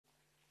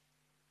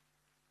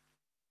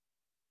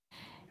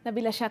Na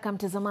bila shaka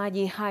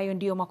mtazamaji, hayo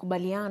ndiyo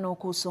makubaliano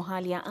kuhusu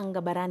hali ya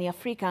anga barani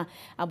Afrika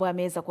ambayo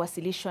yameweza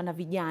kuwasilishwa na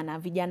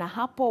vijana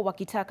hapo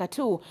wakitaka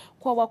tu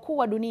kwa wakuu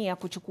wa dunia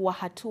kuchukua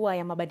hatua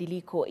ya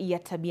mabadiliko ya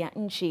tabia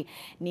nchi.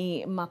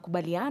 Ni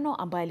makubaliano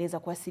ambayo yaliweza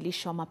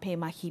kuwasilishwa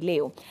mapema hii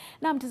leo.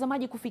 Na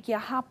mtazamaji, kufikia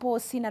hapo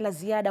sina la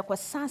ziada kwa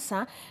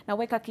sasa.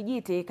 Naweka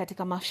kijiti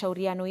katika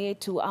mashauriano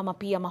yetu ama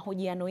pia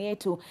mahojiano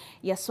yetu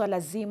ya swala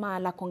zima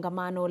la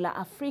kongamano la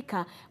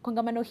Afrika.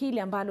 Kongamano hili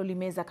ambalo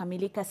limeweza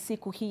kamilika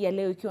siku hii ya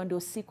leo ikiwa ndio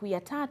siku ya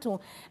 3,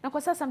 na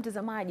kwa sasa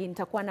mtazamaji,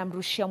 nitakuwa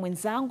namrushia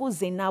mwenzangu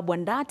Zainab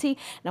Wandati,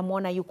 na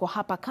muona yuko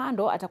hapa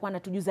kando, atakuwa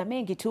anatujuza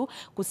mengi tu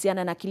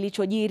kuhusiana na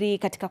kilichojiri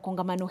katika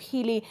kongamano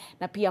hili,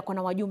 na pia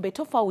kuna wajumbe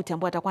tofauti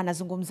ambao atakuwa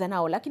anazungumza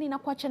nao. Lakini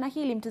nakuacha na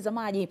hili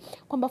mtazamaji,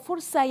 kwamba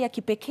fursa ya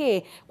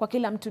kipekee kwa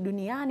kila mtu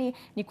duniani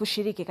ni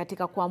kushiriki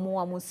katika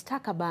kuamua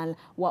mustakabali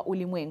wa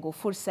ulimwengu.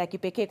 Fursa ya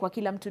kipekee kwa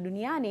kila mtu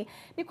duniani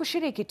ni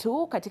kushiriki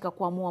tu katika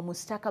kuamua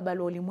mustakabali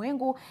wa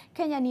ulimwengu.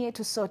 Kenya ni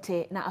yetu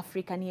sote na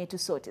Afrika ni yetu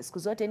sote. Siku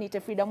zote ni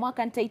Frida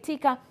Mwaka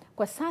nitaitika.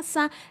 Kwa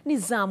sasa ni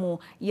zamu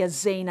ya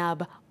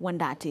Zainab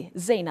Wandati.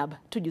 Zainab,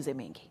 tujuze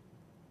mengi.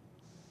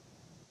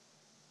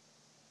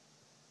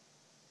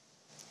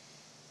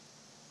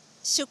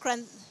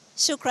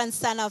 Shukran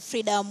sana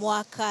Frida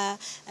Mwaka.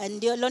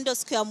 Ndio London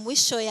siku ya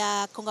mwisho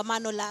ya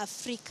kongamano la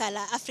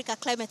Africa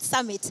Climate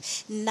Summit,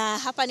 na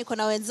hapa niko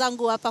na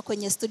wenzangu hapa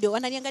kwenye studio.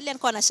 Wananiangalia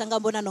niko wanashangaa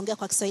mbona naongea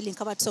kwa Kiswahili,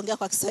 kama tuongea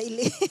kwa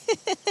Kiswahili.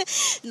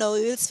 No,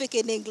 we will speak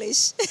in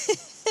English.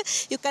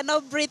 You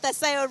cannot breathe a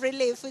sigh of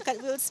relief. We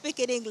will speak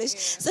in English.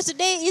 Yeah. So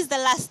today is the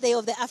last day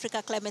of the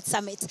Africa Climate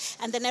Summit,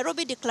 and the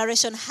Nairobi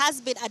Declaration has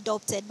been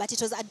adopted, but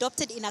it was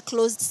adopted in a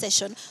closed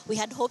session. We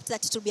had hoped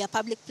that it would be a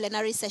public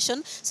plenary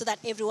session so that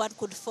everyone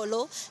could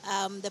follow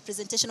the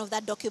presentation of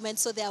that document.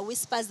 So there are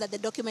whispers that the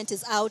document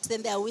is out,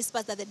 then there are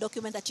whispers that the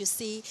document that you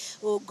see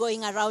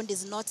going around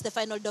is not the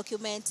final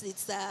document.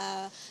 It's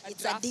a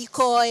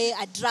decoy,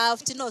 a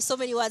draft, you know, so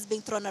many words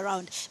being thrown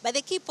around. But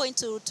the key point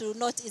to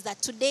note is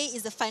that today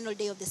is the final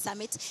day of the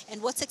summit,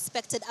 and what's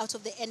expected out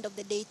of the end of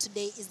the day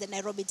today is the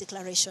Nairobi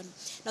Declaration.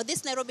 Now,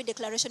 this Nairobi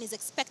Declaration is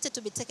expected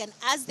to be taken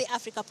as the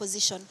Africa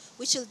position,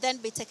 which will then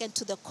be taken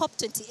to the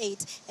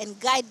COP28 and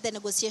guide the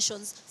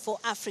negotiations for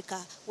Africa,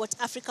 what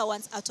Africa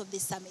wants out of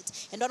this summit.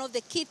 And one of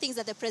the key things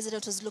that the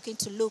president was looking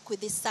to look with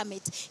this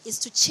summit is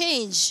to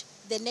change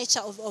the nature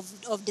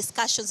of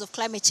discussions of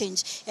climate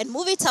change and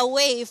move it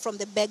away from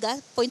the beggar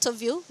point of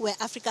view, where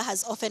Africa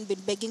has often been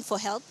begging for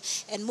help,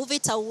 and move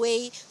it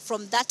away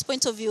from that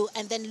point of view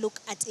and then look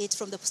at it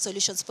from the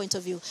solutions point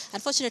of view.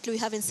 Unfortunately, we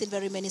haven't seen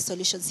very many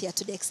solutions here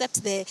today,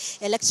 except the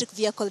electric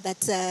vehicle that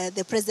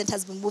the president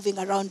has been moving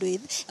around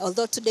with.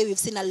 Although today we've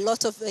seen a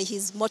lot of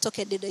his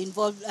motorcade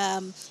involved,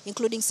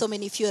 including so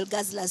many fuel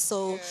guzzlers.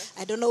 So yeah.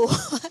 I don't know,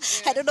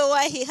 I don't know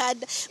why he had.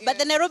 But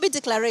the Nairobi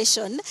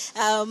Declaration,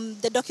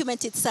 the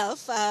document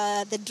itself,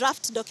 the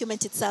draft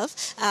document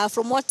itself,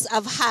 from what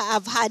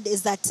I've heard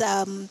is that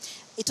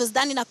it was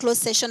done in a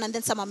closed session, and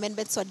then some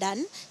amendments were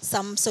done,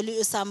 some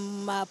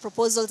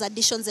proposals,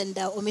 additions, and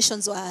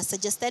omissions were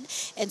suggested,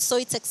 and so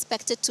it's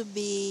expected to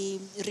be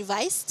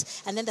revised,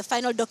 and then the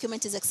final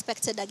document is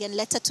expected again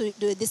later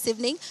this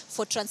evening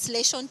for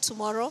translation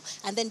tomorrow,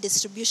 and then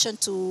distribution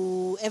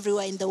to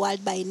everywhere in the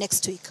world by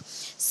next week.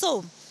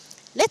 So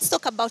let's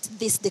talk about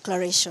this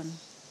declaration.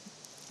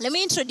 Let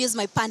me introduce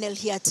my panel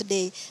here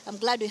today. I'm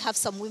glad we have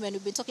some women.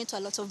 We've been talking to a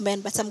lot of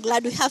men, but I'm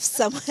glad we have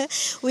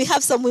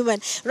some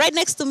women. Right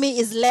next to me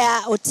is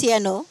Leah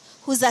Otieno,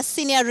 who's a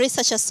senior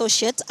research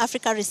associate,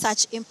 Africa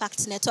Research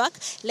Impact Network.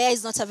 Leah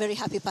is not a very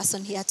happy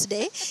person here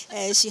today.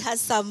 She has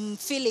some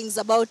feelings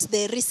about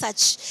the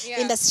research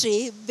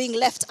industry being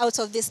left out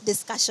of these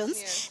discussions.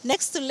 Yeah.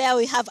 Next to Leah,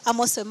 we have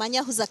Amos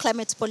Wemanya, who's a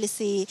climate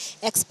policy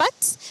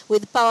expert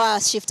with Power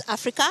Shift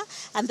Africa.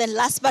 And then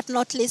last but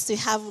not least, we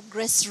have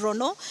Grace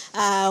Rono,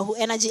 who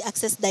Energy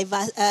Access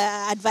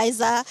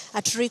Advisor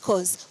at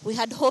RICOS. We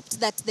had hoped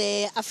that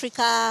the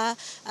Africa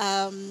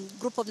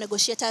Group of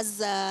Negotiators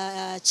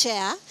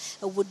chair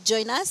would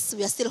join us.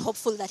 We are still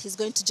hopeful that he's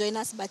going to join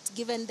us, but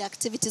given the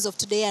activities of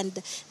today and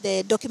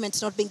the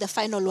document not being the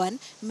final one,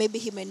 maybe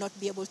he may not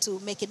be able to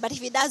make it. But if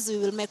he does, we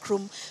will make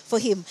room for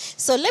him.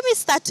 So let me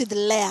start with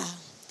Leah.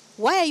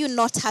 Why are you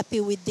not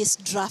happy with this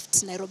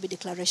draft Nairobi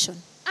Declaration?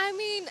 I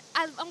mean,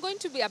 I'm going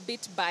to be a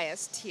bit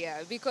biased here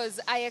because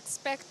I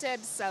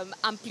expected some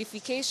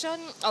amplification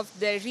of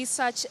the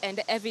research and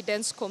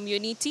evidence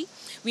community.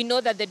 We know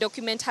that the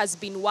document has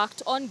been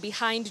worked on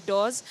behind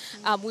doors.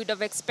 We'd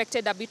have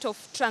expected a bit of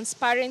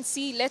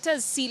transparency. Let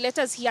us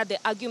hear the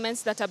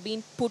arguments that are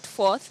being put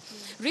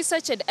forth.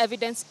 Research and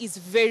evidence is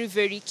very,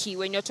 very key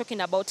when you're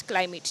talking about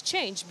climate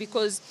change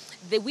because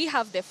we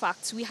have the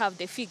facts, we have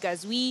the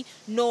figures. We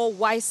know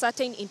why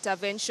certain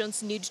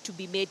interventions need to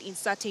be made in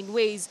certain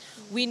ways.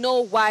 We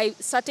know why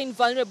certain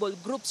vulnerable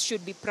groups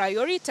should be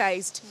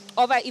prioritized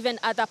over even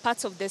other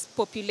parts of this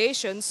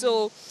population.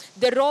 So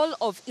the role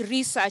of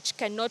research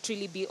cannot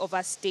really be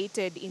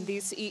overstated in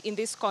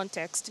this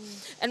context.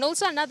 And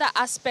also another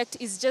aspect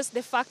is just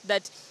the fact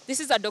that this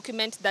is a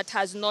document that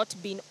has not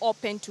been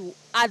open to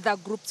other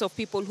groups of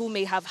people who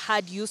may have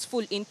had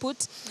useful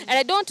input. And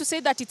I don't want to say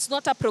that it's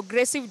not a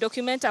progressive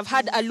document. I've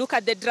had a look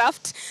at the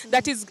draft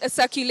that is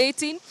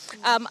circulating.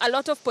 A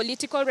lot of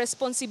political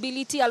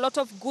responsibility, a lot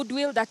of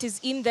goodwill that is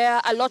in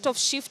there, a lot of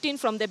shifting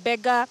from the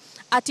beggar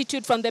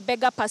attitude, from the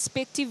beggar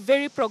perspective,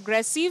 very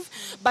progressive.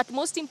 But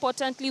most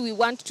importantly, we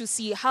want to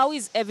see how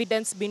is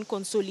evidence being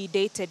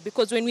consolidated.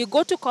 Because when we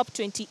go to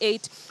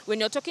COP28, when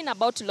you're talking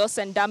about loss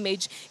and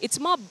damage, it's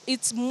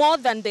more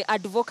than the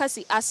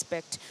advocacy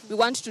aspect. We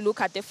want to look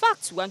at the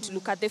facts, we want to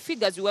look at the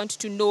figures, we want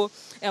to know,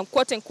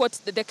 quote unquote,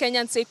 the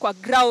Kenyans say kwa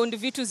ground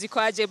vitu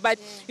zikoaje, but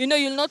you know,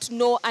 you'll not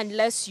know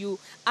unless you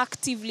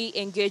actively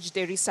engage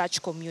the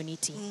research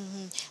community.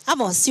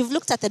 Amos, you've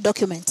looked at the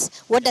document.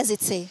 What does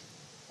it say?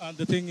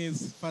 The thing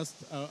is, first,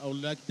 I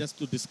would like just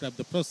to describe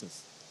the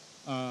process.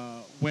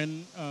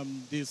 When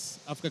this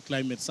Africa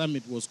Climate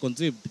Summit was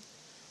conceived,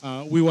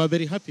 we were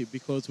very happy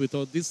because we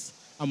thought this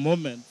a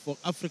moment for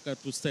Africa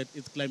to set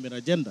its climate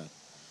agenda.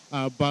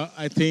 But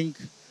I think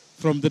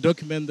from the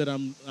document that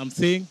I'm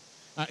seeing,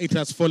 it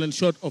has fallen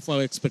short of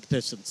our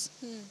expectations.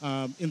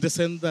 In the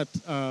sense that,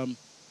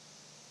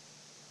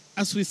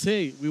 as we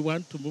say, we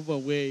want to move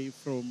away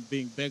from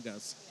being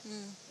beggars.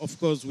 Of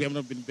course, we have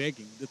not been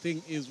begging. The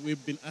thing is,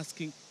 we've been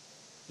asking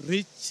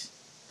rich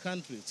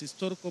countries,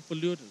 historical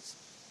polluters,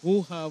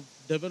 who have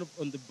developed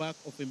on the back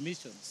of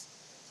emissions,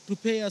 to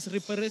pay us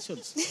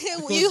reparations.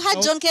 You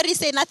had John Kerry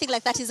say nothing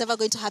like that is ever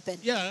going to happen.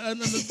 Yeah,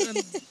 and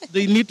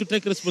they need to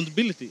take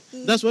responsibility.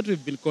 That's what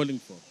we've been calling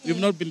for. We've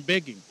not been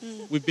begging.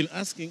 We've been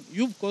asking,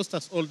 you've caused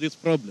us all these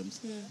problems.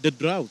 The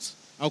droughts,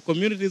 our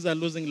communities are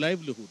losing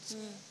livelihoods.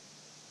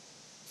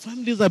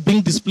 Families are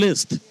being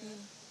displaced.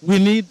 We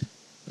need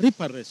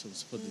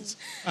reparations for this.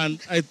 And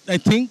I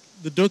think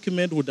the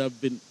document would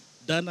have been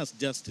done us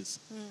justice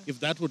if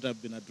that would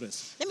have been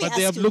addressed. But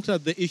they have looked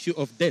at the issue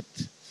of debt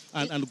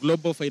and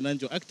global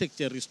financial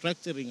architecture,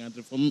 restructuring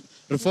and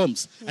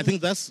reforms. I think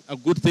that's a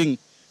good thing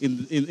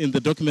in the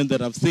document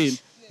that I've seen,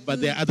 but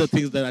there are other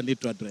things that I need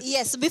to address.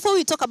 Yes, before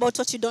we talk about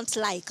what you don't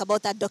like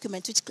about that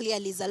document, which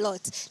clearly is a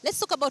lot, let's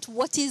talk about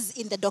what is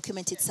in the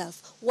document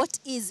itself. What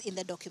is in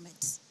the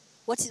document?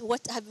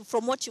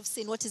 From what you've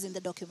seen, what is in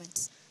the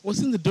document? What's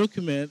in the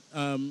document,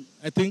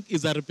 I think,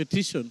 is a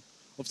repetition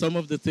of some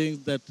of the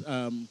things that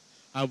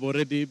have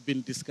already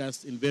been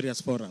discussed in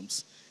various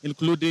forums,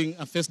 including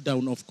a phase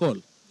down of coal.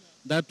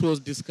 That was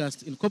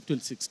discussed in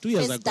COP26 2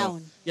 years ago. Phase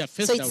down? Yeah,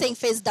 phase down. So down. it's saying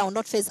phase down,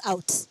 not phase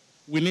out?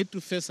 We need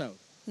to phase out.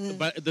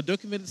 But the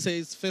document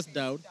says phase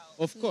down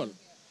of coal.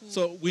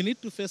 So we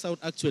need to phase out,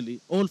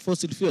 actually, all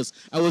fossil fuels.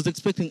 I was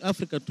expecting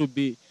Africa to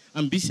be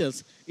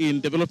ambitious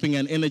in developing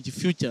an energy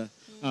future,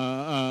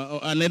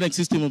 an energy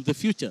system of the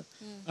future.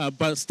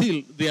 But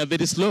still, they are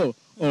very slow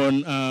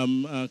on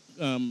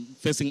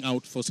phasing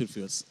out fossil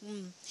fuels.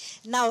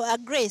 Now,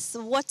 Grace,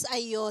 what are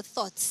your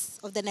thoughts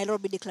of the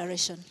Nairobi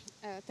Declaration?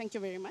 Thank you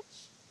very much.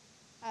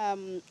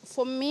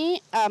 For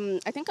me,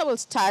 I think I will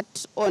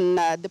start on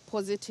the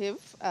positive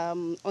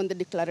on the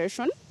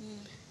declaration,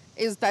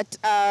 is that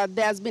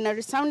there has been a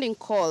resounding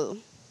call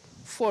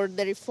for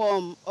the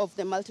reform of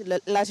the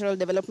multilateral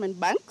development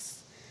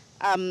banks.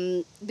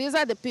 These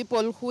are the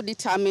people who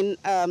determine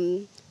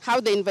how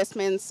the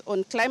investments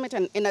on climate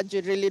and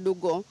energy really do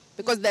go,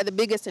 because they're the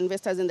biggest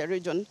investors in the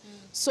region.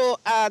 So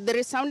the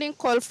resounding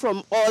call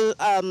from all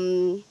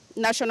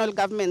national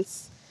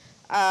governments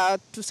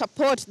to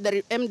support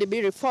the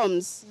MDB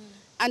reforms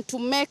and to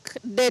make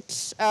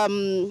debt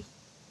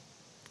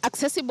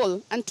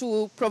accessible and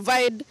to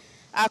provide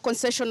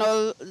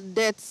concessional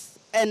debts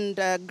and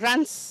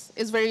grants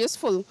is very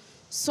useful.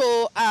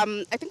 So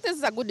I think this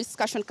is a good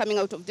discussion coming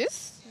out of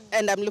this,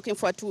 and I'm looking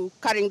forward to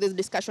carrying this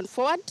discussion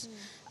forward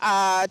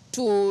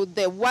to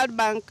the World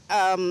Bank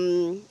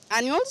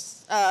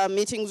annuals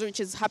meetings,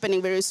 which is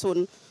happening very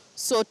soon.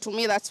 So to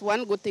me, that's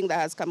one good thing that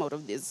has come out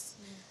of this.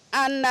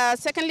 And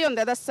secondly, on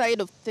the other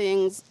side of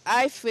things,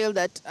 I feel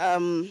that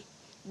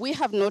we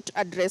have not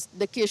addressed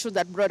the key issues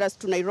that brought us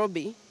to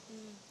Nairobi.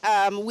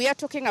 We are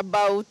talking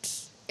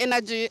about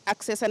energy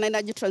access and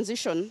energy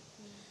transition.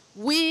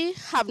 We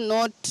have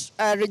not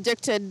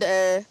rejected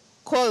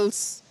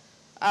calls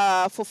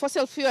for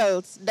fossil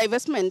fuels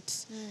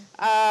divestment.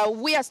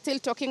 We are still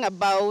talking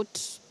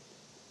about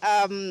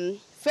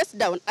phase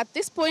down. At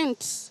this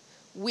point,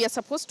 we are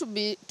supposed to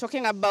be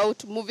talking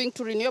about moving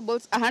to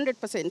renewables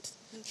 100%.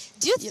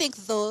 Do you think,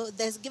 though,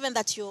 given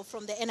that you're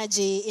from the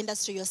energy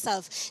industry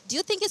yourself, do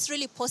you think it's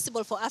really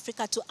possible for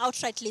Africa to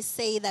outrightly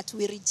say that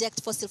we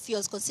reject fossil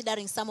fuels,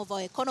 considering some of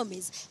our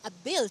economies are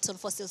built on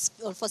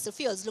fossil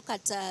fuels? Look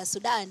at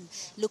Sudan,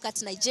 look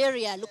at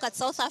Nigeria, look at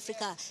South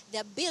Africa.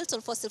 They're built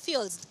on fossil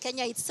fuels.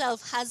 Kenya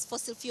itself has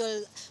fossil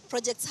fuel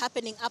projects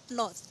happening up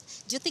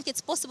north. Do you think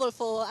it's possible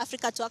for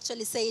Africa to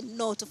actually say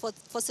no to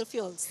fossil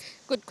fuels?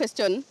 Good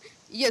question.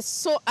 Yes,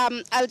 so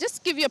I'll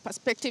just give you a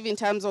perspective in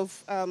terms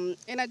of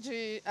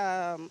energy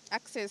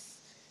access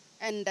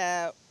and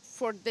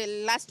for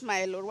the last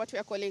mile, or what we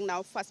are calling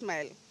now first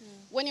mile.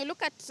 When you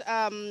look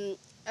at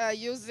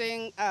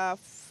using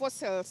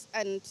fossils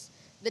and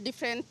the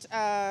different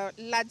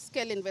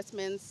large-scale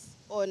investments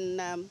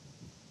on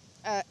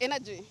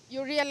energy,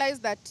 you realize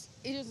that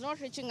it is not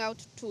reaching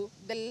out to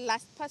the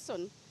last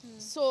person.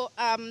 So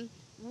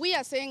we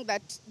are saying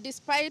that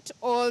despite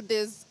all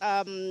these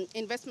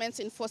investments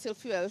in fossil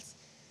fuels,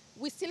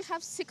 we still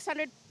have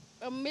 600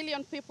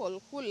 million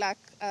people who lack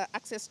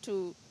access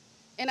to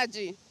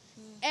energy.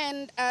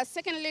 And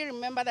secondly,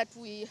 remember that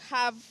we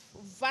have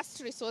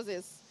vast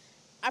resources.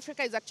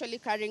 Africa is actually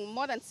carrying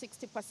more than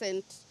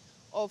 60%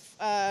 of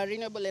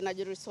renewable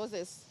energy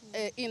resources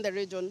in the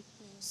region.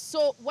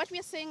 So what we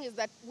are saying is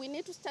that we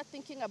need to start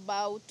thinking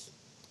about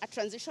a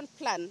transition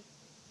plan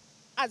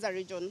as a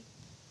region.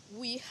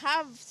 We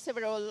have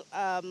several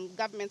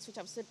governments which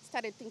have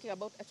started thinking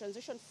about a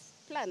transition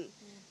plan.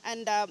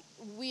 And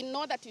we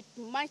know that it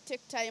might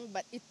take time,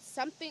 but it's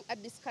something, a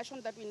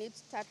discussion that we need to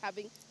start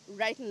having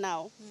right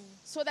now.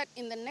 So that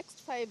in the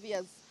next 5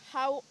 years,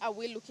 how are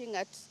we looking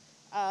at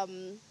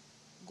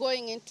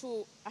going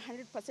into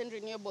 100%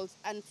 renewables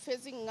and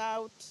phasing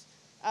out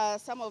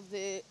some of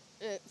the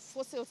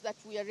fossils that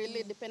we are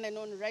really dependent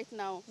on right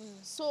now.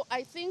 So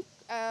I think,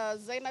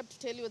 Zainab, to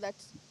tell you that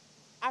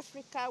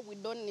Africa, we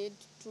don't need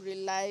to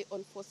rely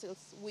on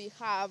fossils. We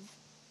have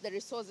the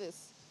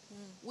resources.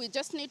 We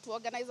just need to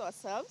organize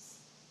ourselves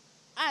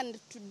and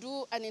to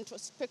do an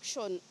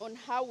introspection on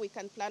how we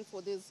can plan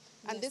for this.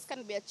 And this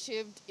can be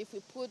achieved if we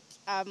put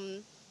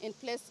in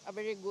place a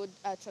very good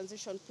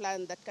transition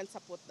plan that can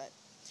support that.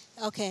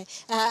 Okay.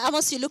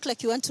 Amos, you look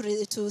like you want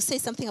to say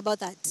something about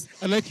that.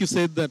 I like you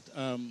said that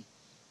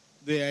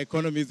there are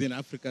economies in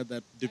Africa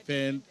that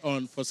depend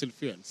on fossil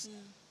fuels.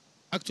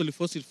 Actually,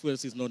 fossil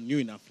fuels is not new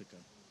in Africa.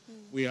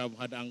 We have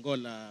had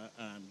Angola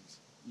and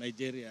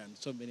Nigeria and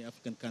so many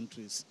African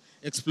countries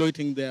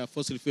exploiting their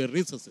fossil fuel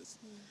resources.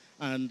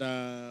 And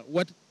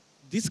what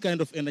this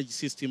kind of energy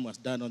system has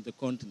done on the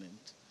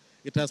continent,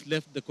 it has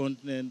left the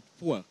continent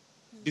poor,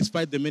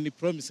 despite the many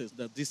promises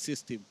that this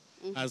system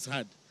has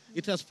had.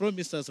 It has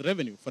promised us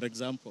revenue, for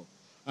example.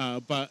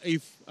 But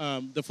if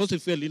the fossil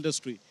fuel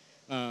industry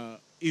would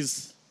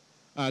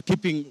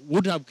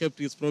have kept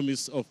its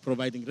promise of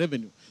providing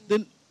revenue,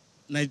 then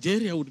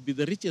Nigeria would be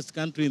the richest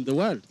country in the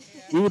world.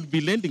 We would be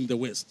lending the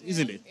West,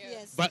 isn't it?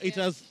 Yes. But it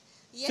has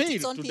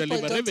failed to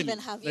deliver revenue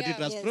that it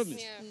has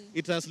promised.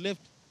 It has left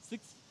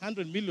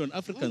 600 million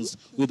Africans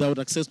without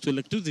access to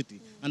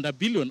electricity and 1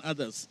 billion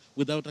others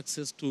without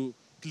access to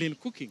clean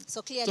cooking.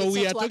 So clearly So it's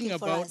we not are talking working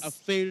for about us. a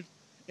failed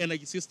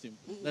energy system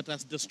that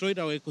has destroyed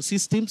our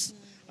ecosystems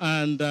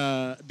and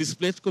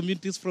displaced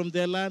communities from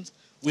their lands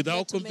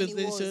without to many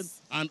compensation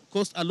wars. and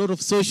caused a lot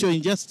of social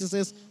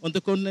injustices on the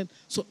continent.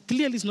 So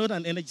clearly it's not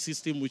an energy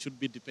system we should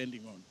be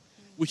depending on.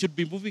 We should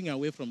be moving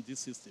away from this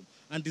system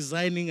and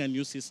designing a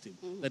new system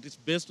that is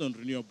based on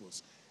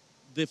renewables.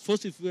 The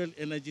fossil fuel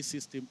energy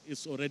system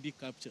is already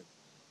captured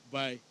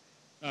by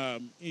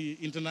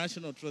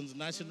international,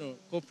 transnational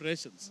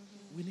corporations.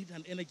 We need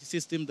an energy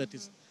system that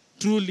is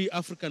truly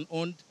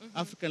African-owned,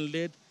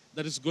 African-led,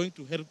 that is going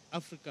to help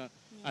Africa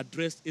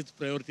address its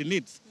priority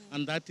needs.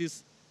 And that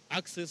is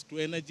access to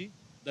energy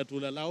that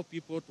will allow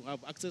people to have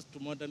access to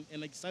modern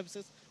energy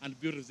services and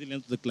be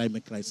resilient to the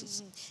climate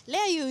crisis.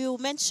 Leah, you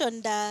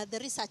mentioned the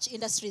research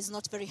industry is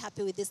not very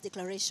happy with this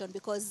declaration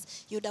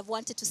because you'd have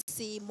wanted to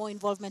see more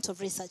involvement of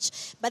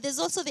research. But there's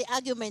also the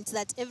argument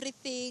that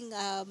everything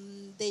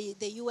the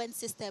UN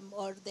system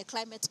or the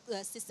climate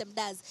system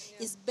does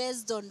is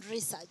based on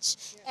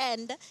research.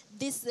 And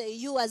this,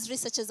 you as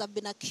researchers have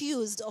been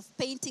accused of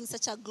painting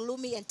such a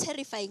gloomy and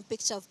terrifying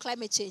picture of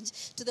climate change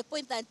to the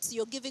point that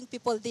you're giving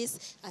people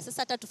this, sasa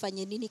hata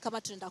tufanye nini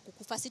kama tunaenda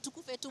kukufa, si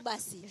tukufe tu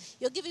basi.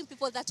 You're giving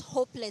people that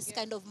hopeless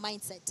kind of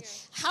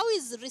mindset. How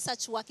is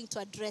research working to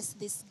address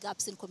these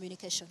gaps in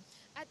communication?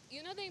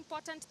 You know, the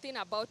important thing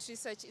about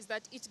research is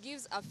that it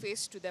gives a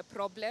face to the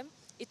problem.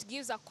 It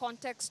gives a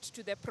context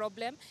to the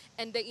problem,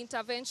 and the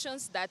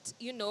interventions that,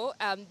 you know,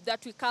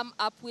 that we come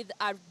up with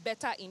are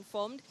better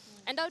informed.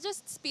 And I'll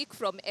just speak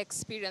from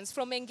experience,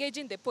 from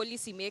engaging the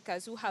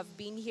policymakers who have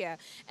been here.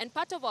 And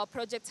part of our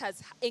project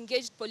has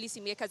engaged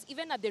policymakers,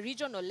 even at the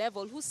regional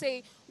level, who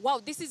say,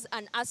 wow, this is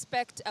an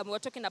aspect, we're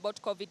talking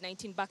about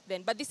COVID-19 back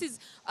then, but this is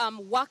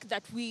work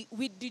that we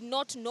did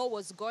not know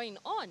was going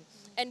on.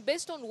 And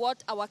based on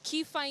what our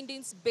key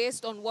findings,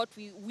 based on what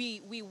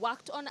we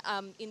worked on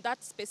in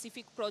that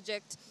specific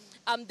project,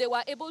 they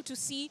were able to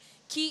see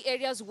key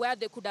areas where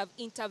they could have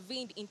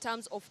intervened in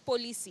terms of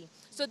policy.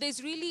 So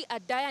there's really a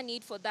dire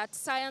need for that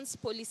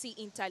science-policy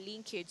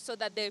interlinkage so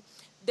that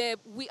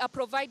we are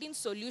providing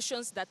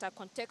solutions that are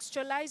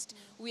contextualized.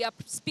 We are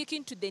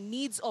speaking to the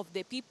needs of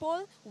the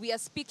people. We are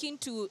speaking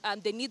to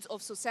the needs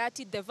of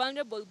society, the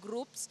vulnerable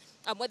groups,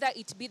 whether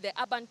it be the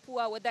urban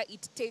poor, whether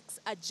it takes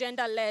a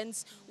gender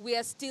lens, we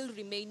are still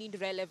remaining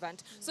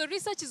relevant. So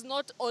research is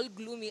not all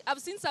gloomy. I've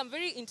seen some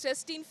very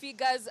interesting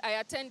figures. I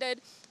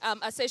attended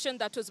a session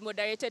that was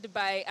moderated by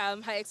by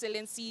Her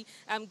Excellency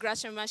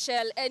Gracia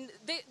Machel, and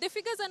the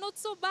figures are not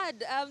so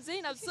bad,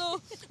 Zainab.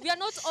 So we are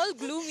not all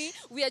gloomy.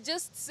 We are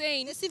just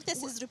saying The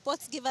synthesis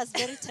reports give us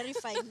very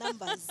terrifying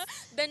numbers.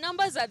 the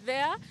numbers are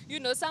there. You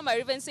know, some are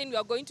even saying we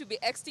are going to be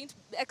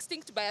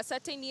extinct by a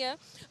certain year.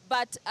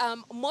 But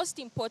most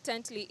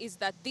importantly is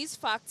that these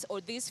facts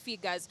or these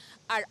figures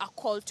are a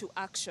call to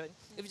action.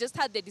 We've just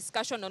had the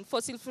discussion on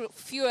fossil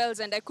fuels,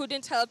 and I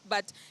couldn't help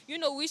but, you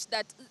know, wish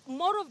that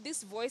more of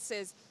these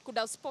voices could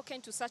have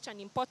spoken to such an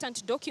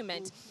important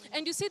document.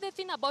 And you see, the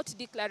thing about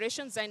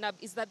declarations, Zainab,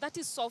 is that that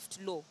is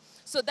soft law.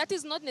 So that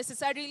is not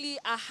necessarily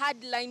a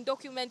hardline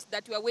document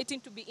that we are waiting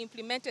to be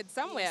implemented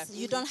somewhere. Yes,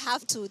 you don't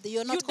have to.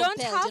 You're not You don't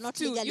compelled. have You're not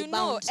to, legally you know,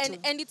 bound to.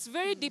 and it's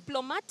very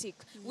diplomatic.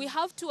 We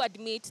have to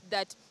admit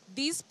that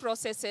these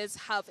processes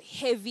have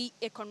heavy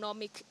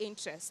economic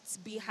interests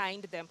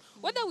behind them,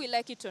 whether we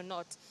like it or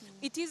not.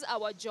 It is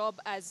our job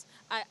as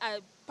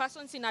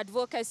persons in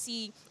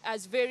advocacy,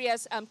 as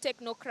various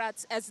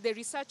technocrats, as the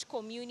research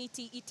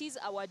community. It is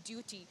our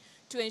duty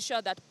to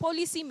ensure that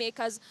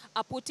policymakers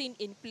are putting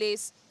in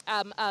place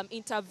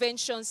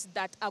interventions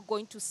that are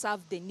going to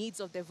serve the needs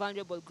of the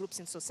vulnerable groups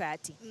in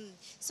society.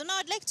 So now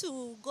I'd like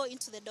to go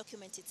into the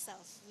document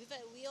itself.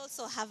 We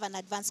also have an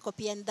advanced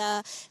copy, and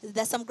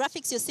there's some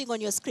graphics you're seeing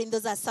on your screen.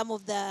 Those are some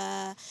of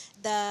the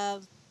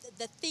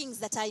things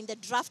that are in the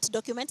draft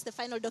document, the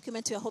final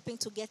document. We are hoping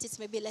to get it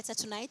maybe later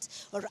tonight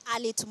or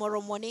early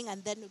tomorrow morning,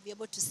 and then we'll be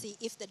able to see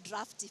if the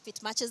draft, if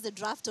it matches the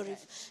draft, or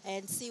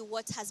and see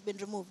what has been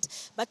removed.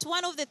 But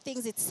one of the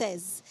things it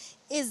says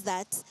is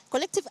that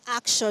collective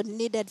action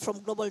needed from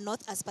Global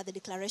North, as per the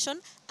declaration,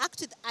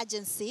 act with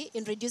urgency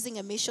in reducing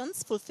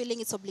emissions, fulfilling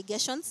its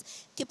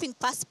obligations, keeping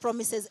past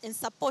promises, and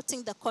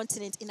supporting the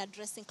continent in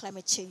addressing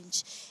climate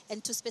change.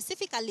 And to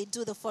specifically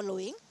do the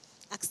following: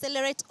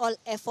 accelerate all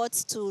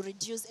efforts to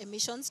reduce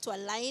emissions, to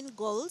align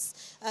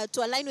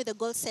with the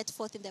goals set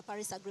forth in the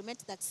Paris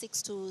Agreement that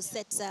seeks to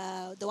set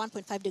the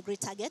 1.5-degree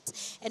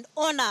target, and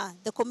honor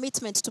the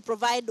commitment to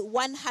provide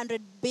 $100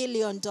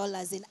 billion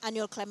in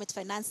annual climate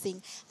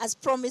financing as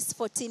promised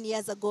 14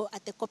 years ago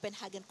at the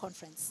Copenhagen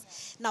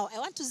conference. Now, I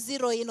want to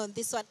zero in on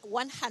this one,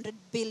 $100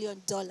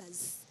 billion.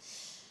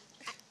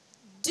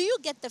 Do you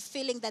get the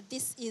feeling that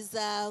this is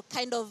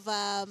kind of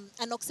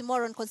an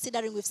oxymoron,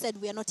 considering we've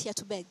said we are not here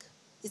to beg?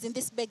 Isn't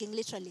this begging,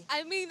 literally?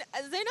 I mean,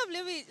 Zainab,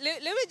 let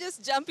me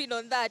just jump in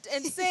on that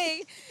and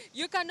say,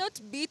 you cannot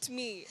beat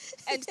me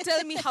and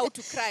tell me how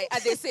to cry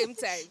at the same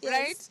time, Yes,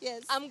 right?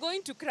 yes. I'm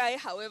going to cry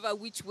however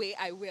which way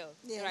I will,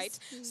 Yes. right?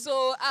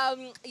 So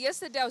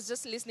yesterday I was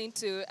just listening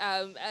to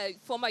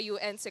former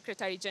UN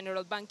Secretary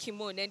General Ban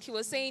Ki-moon, and he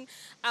was saying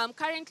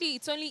currently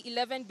it's only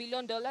 $11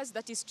 billion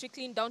that is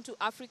trickling down to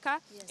Africa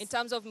in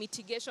terms of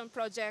mitigation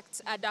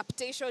projects,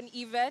 adaptation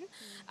even,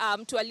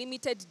 to a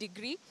limited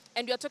degree.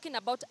 And we are talking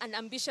about an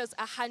ambitious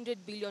 $100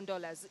 billion.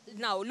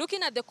 Now,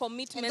 looking at the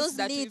commitments And those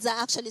that needs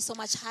are actually so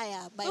much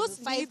higher. By those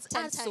 5, needs 10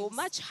 are times. so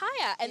much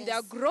higher, and they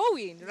are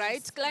growing,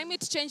 right?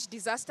 Climate change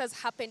disasters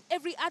happen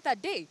every other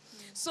day.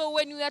 So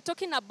when we are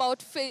talking about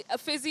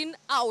phasing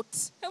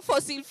out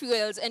fossil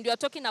fuels, and we are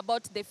talking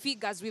about the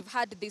figures we've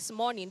had this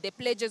morning, the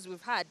pledges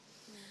we've had,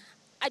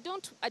 I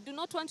do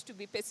not want to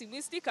be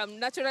pessimistic. I'm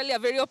naturally a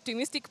very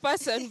optimistic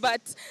person,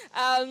 but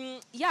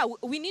yeah,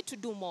 we need to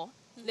do more.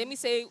 Let me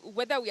say,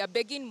 whether we are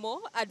begging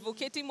more,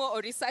 advocating more, or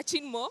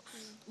researching more,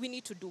 we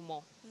need to do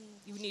more.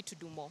 You need to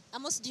do more.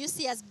 Amos, do you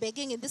see us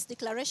begging in this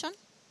declaration?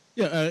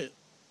 Yeah,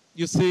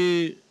 you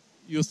see,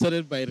 you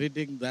started by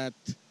reading that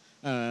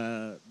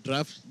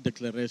draft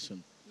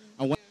declaration.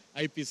 And what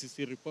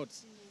IPCC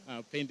reports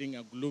painting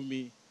a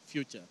gloomy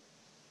future.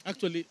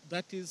 Actually,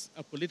 that is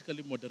a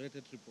politically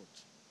moderated report.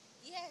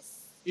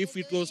 Yes. If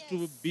it was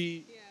to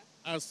be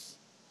as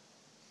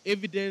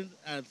evident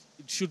as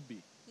it should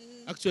be,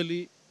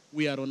 actually,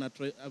 we are on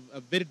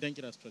a very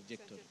dangerous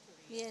trajectory.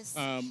 Yes.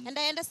 And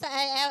I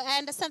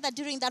understand that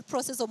during that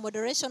process of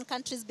moderation,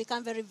 countries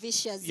become very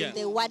vicious in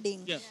their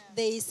wording. Yeah.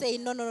 They say,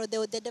 no,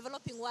 the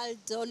developing world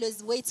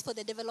always waits for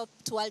the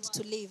developed world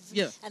to leave.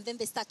 Yeah. And then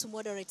they start to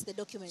moderate the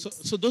document.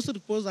 So those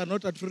reports are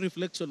not a true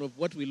reflection of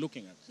what we're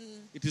looking at.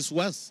 It is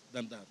worse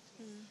than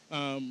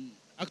that.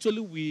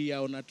 Actually, we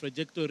are on a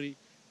trajectory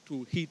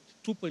to hit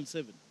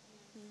 2.7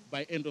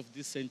 by end of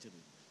this century.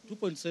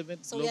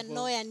 2.7. So we are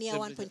nowhere near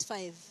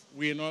 1.5.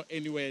 We are not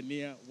anywhere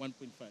near 1.5.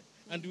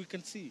 And we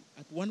can see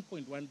at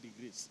 1.1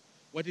 degrees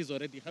what is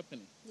already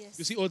happening. Yes.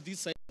 You see all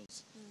these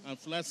cycles and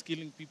floods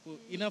killing people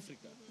in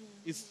Africa.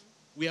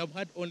 We have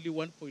had only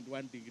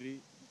 1.1 degree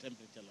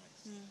temperature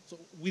rise. So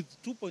with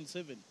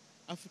 2.7,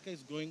 Africa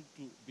is going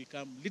to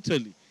become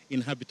literally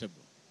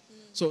inhabitable.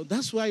 So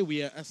that's why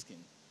we are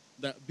asking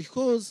that,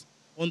 because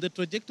on the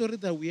trajectory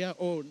that we are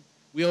on,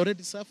 we are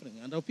already suffering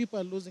and our people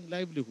are losing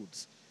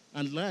livelihoods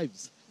and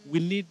lives. We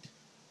need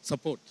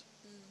support.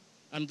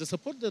 And the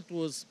support that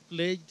was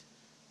pledged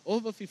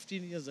over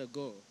 15 years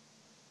ago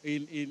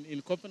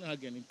in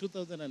Copenhagen in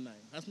 2009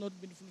 has not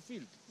been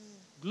fulfilled.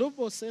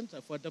 Global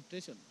Center for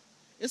Adaptation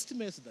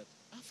estimates that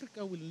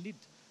Africa will need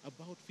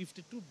about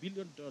 $52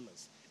 billion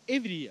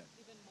every year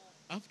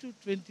up to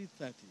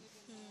 2030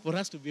 for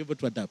us to be able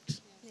to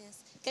adapt.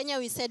 Yes. Kenya,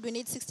 we said we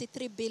need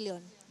 63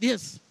 billion.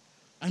 Yes,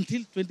 until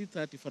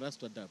 2030 for us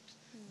to adapt.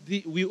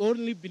 We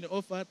only been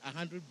offered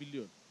 100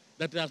 billion.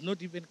 That has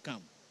not even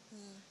come.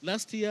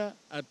 Last year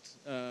at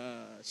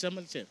Sharm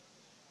el-Sheikh,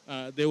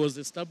 there was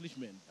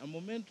establishment, a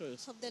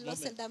momentous Of the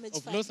loss and damage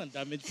of fund. loss and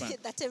damage fund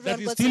That that everyone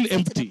is got still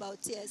excited empty. about,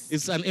 yes.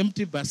 It's an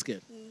empty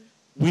basket.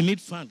 We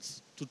need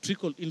funds to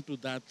trickle into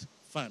that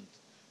fund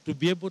to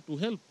be able to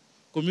help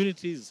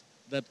communities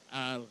that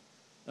are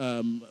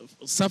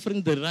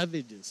suffering the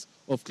ravages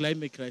of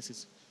climate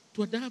crisis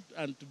to adapt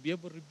and to be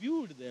able to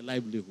rebuild their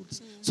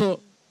livelihoods. So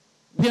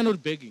we are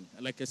not begging,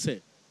 like I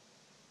said.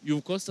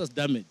 You've caused us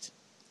damage.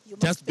 You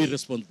must Just be pay.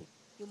 responsible.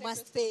 You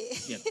must pay.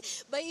 Yeah.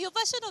 But your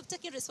version of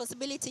taking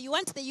responsibility, you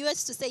want the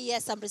US to say,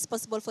 yes, I'm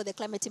responsible for the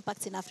climate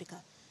impacts in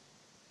Africa.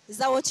 Is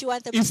that what you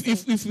want them to say?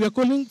 If we are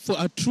calling for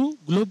a true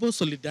global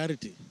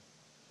solidarity,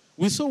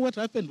 we saw what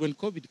happened when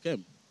COVID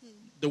came.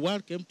 The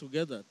world came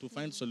together to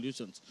find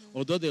solutions,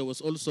 although there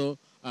was also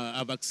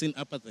a vaccine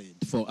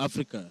apartheid for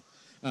Africa.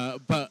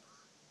 But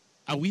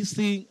are we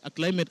seeing a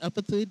climate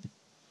apartheid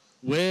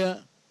where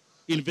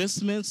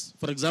investments,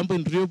 for example,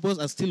 in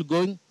renewables are still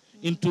going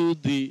into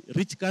the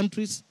rich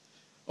countries?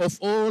 Of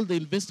all the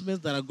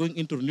investments that are going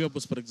into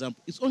renewables, for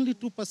example, it's only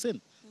 2%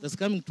 that's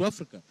coming to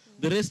Africa.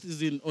 The rest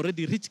is in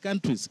already rich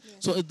countries.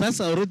 So that's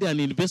already an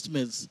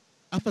investment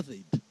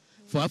apartheid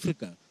for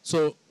Africa.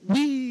 So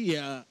we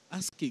are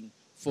asking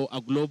for a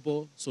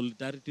global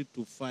solidarity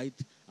to fight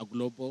a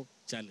global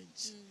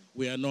challenge.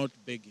 We are not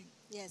begging.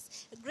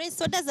 Yes. Grace,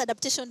 what does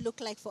adaptation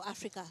look like for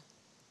Africa?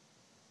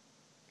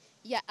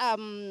 Yeah,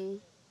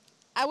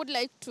 I would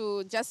like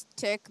to just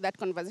take that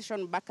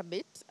conversation back a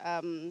bit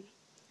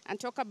and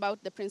talk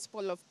about the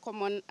principle of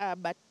common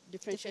but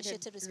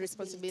differentiated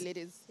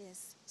responsibilities.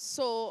 Yes.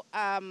 So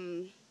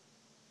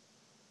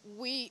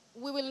we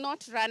will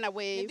not run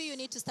away. Maybe you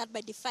need to start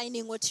by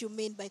defining what you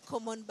mean by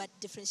common but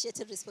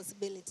differentiated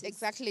responsibilities.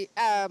 Exactly.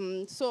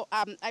 So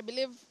I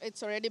believe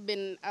it's already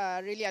been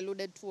really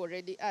alluded to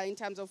already in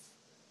terms of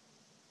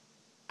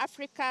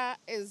Africa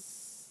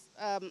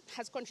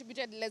has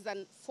contributed less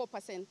than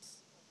 4%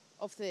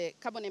 of the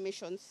carbon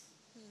emissions.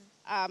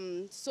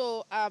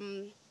 So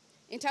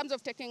in terms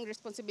of taking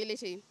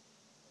responsibility,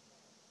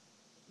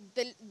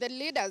 the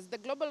leaders, the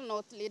global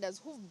north leaders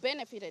who've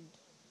benefited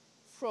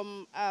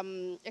from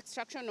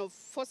extraction of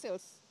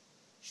fossils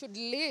should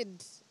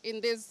lead in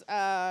this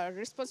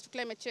response to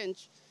climate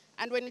change.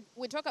 And when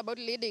we talk about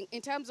leading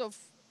in terms of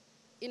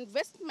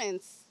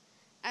investments,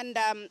 and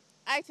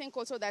I think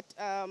also that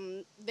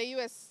the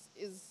US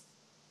is,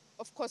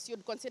 of course,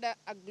 you'd consider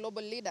a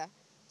global leader.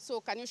 So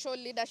can you show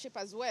leadership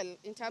as well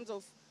in terms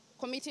of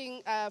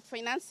committing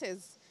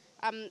finances?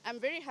 I'm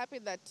very happy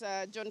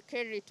that John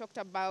Kerry talked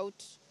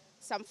about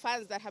some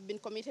funds that have been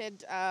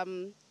committed.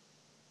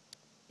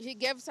 He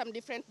gave some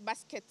different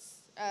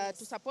baskets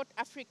to support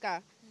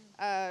Africa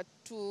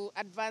to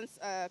advance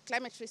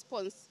climate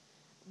response.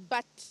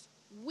 But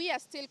we are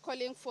still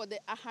calling for the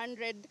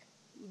 100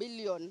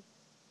 billion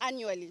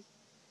annually.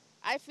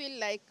 I feel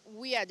like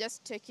we are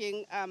just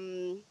taking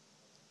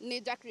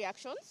knee-jerk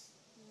reactions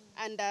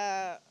and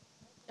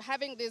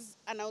having these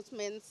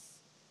announcements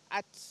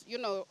at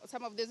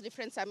some of these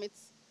different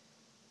summits.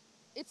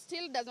 It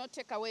still does not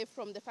take away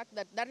from the fact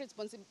that that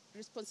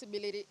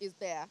responsibility is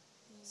there.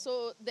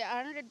 So the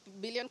 100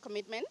 billion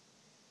commitment,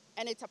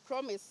 and it's a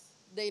promise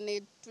they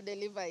need to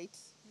deliver it.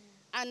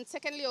 And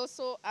secondly,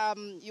 also,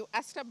 you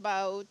asked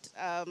about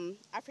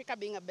Africa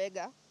being a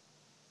beggar.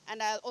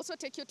 And I'll also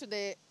take you to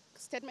the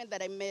statement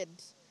that I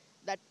made,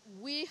 that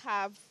we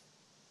have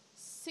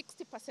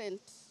 60%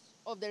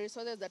 of the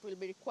resources that will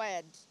be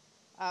required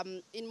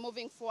in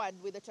moving forward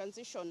with the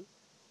transition.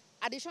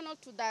 Additional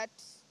to that,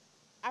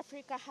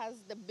 Africa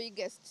has the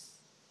biggest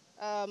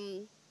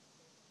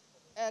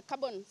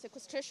carbon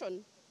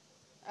sequestration.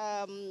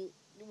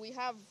 We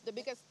have the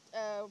biggest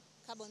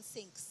Carbon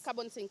sinks.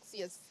 Carbon sinks,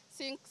 yes.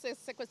 Sinks,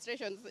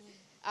 sequestrations,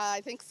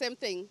 I think same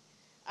thing.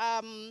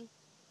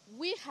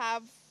 We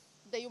have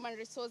the human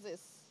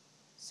resources.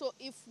 So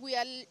if we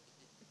are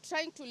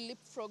trying to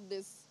leapfrog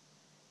this,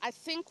 I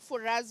think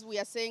for us, we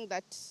are saying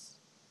that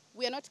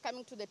we are not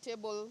coming to the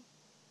table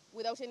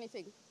without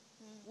anything.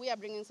 We are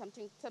bringing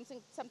something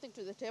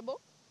to the table.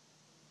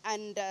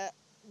 And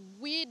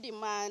we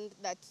demand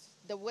that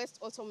the West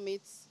also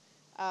meets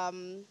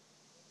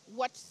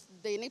what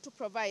they need to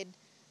provide.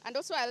 And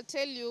also, I'll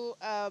tell you,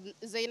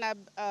 Zainab,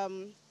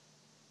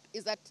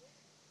 is that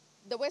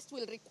the West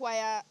will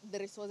require the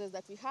resources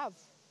that we have.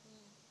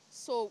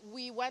 So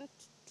we want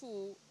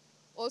to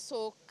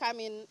also come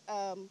in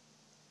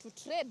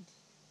to trade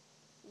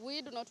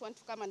we do not want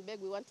to come and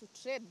beg, we want to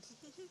trade.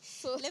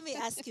 So Let me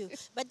ask you,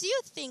 but do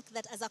you think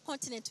that as a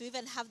continent we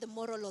even have the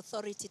moral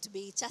authority to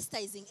be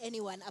chastising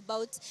anyone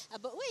about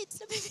wait,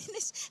 let me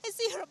finish. I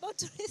see you're about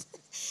to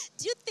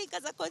do you think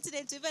as a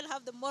continent we even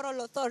have the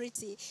moral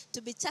authority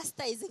to be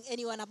chastising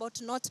anyone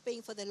about not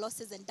paying for the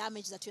losses and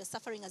damage that we are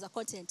suffering as a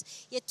continent?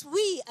 Yet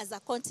we as a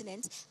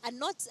continent are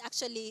not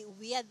actually,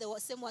 we are the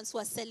same ones who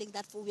are selling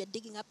that, we are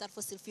digging up that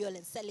fossil fuel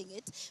and selling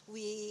it.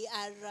 We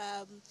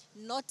are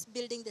not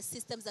building the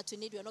systems that we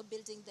need. We are not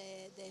building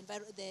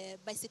the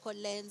bicycle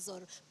lanes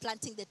or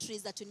planting the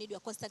trees that we need. We are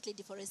constantly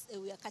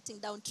we are cutting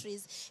down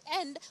trees.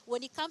 And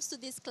when it comes to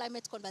these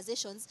climate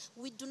conversations,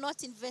 we do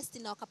not invest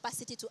in our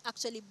capacity to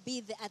actually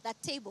be there at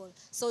that table.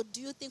 So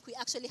do you think we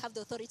actually have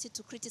the authority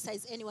to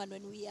criticize anyone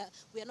when we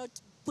are not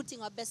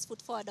putting our best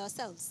foot forward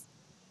ourselves?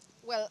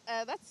 well,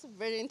 that's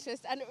very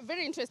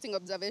interesting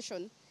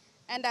observation.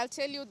 And I'll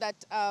tell you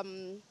that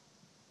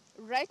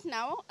right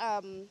now,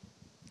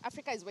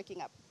 Africa is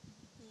waking up.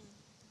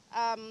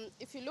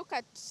 If you look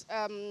at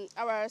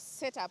our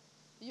setup,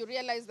 you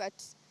realize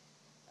that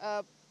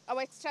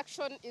our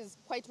extraction is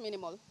quite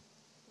minimal.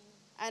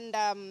 And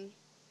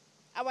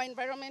our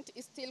environment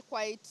is still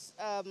quite,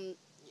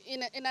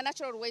 in a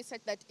natural way,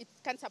 such that it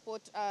can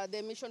support the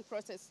emission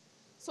process.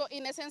 So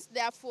in essence,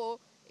 therefore,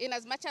 in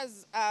as much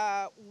as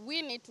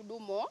we need to do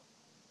more,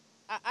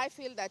 I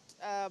feel that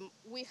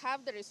we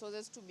have the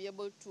resources to be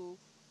able to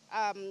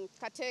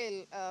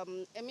curtail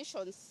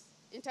emissions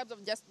in terms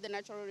of just the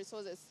natural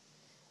resources.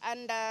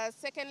 And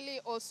secondly,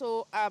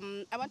 also,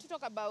 I want to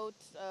talk about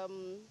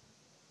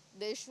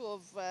the issue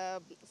of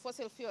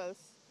fossil fuels.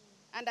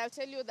 And I'll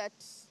tell you that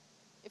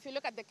if you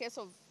look at the case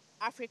of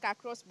Africa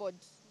across board,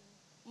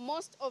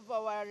 most of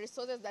our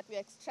resources that we're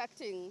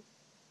extracting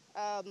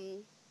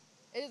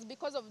it is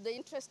because of the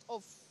interest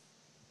of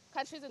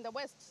countries in the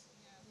West.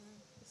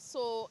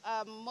 So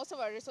most of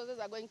our resources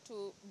are going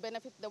to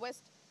benefit the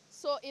West.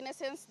 So in a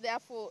sense,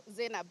 therefore,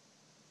 Zainab,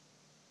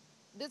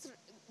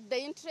 the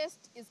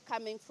interest is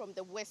coming from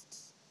the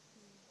West.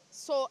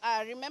 So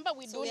remember,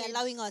 we are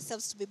allowing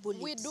ourselves to be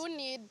bullied. We do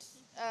need,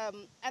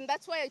 and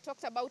that's why I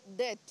talked about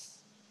debt,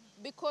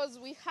 because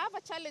we have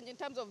a challenge in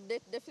terms of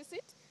debt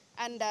deficit,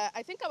 and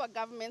I think our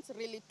governments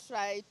really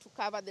try to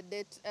cover the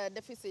debt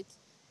deficit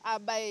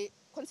by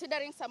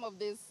considering some of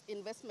these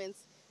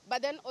investments.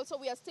 But then also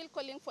we are still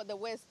calling for the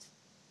West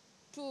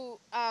to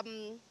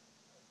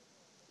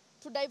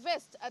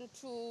divest and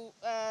to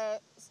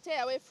stay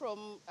away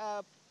from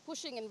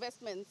pushing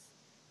investments.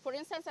 For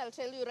instance, I'll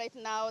tell you right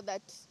now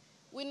that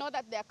we know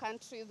that there are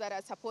countries that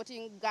are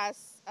supporting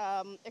gas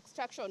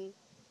extraction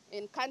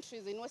in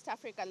countries in West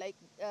Africa, like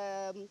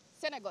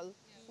Senegal. Yeah.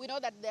 We know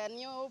that there are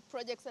new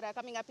projects that are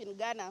coming up in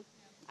Ghana. Yeah.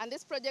 And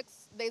these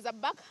projects, there's a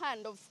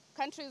backhand of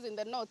countries in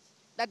the north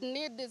that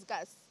need this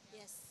gas.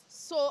 Yes.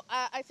 So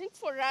I think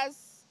for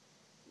us,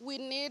 we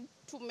need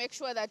to make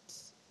sure that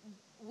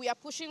we are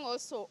pushing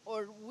also,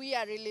 or we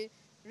are really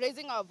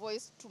raising our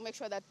voice to make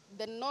sure that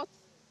the north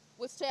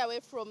will stay away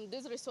from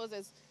these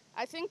resources.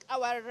 I think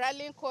our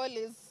rallying call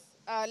is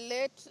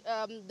let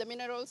the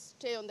minerals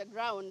stay on the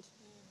ground.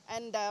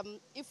 And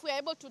if we're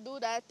able to do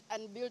that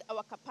and build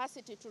our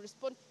capacity to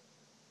respond,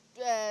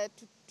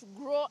 to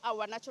grow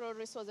our natural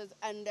resources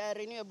and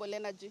renewable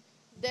energy,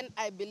 then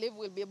I believe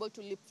we'll be able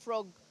to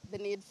leapfrog the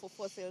need for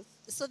fossils.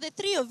 So the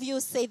three of you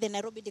say the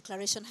Nairobi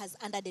Declaration has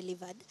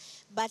under-delivered,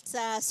 but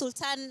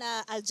Sultan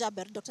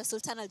Al-Jaber, Dr.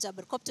 Sultan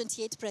Al-Jaber,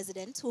 COP28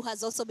 president, who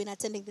has also been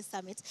attending this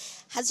summit,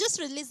 has just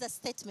released a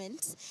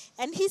statement,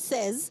 and he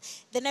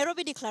says the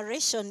Nairobi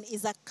Declaration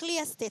is a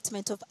clear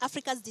statement of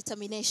Africa's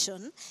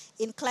determination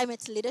in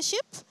climate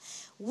leadership,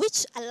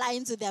 which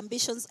aligns with the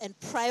ambitions and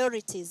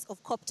priorities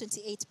of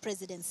COP28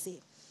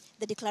 presidency.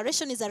 The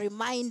declaration is a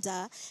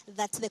reminder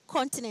that the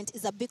continent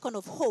is a beacon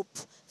of hope,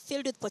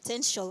 filled with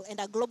potential, and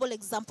a global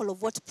example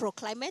of what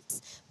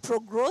pro-climate,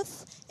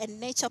 pro-growth, and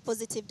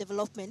nature-positive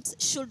development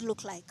should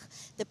look like.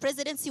 The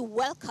presidency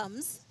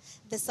welcomes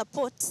the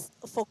support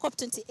for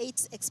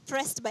COP28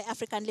 expressed by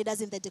African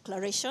leaders in the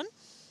declaration,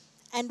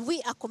 and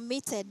we are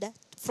committed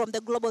from the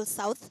Global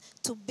South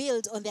to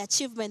build on the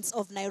achievements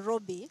of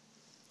Nairobi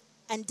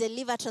and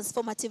deliver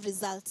transformative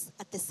results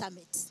at the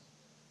summit.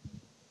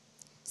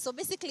 So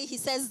basically, he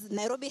says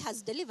Nairobi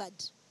has delivered,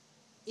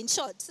 in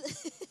short.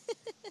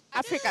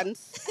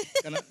 Africans.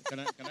 Can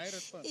I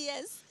respond?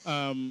 Yes.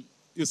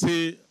 You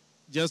see,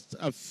 just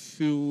a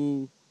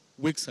few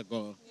weeks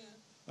ago,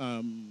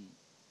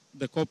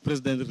 the COP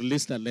president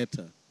released a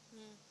letter.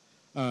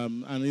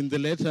 And in the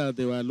letter,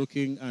 they were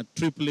looking at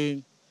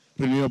tripling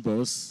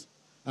renewables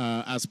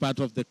as part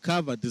of the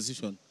cover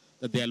decision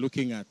that they are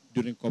looking at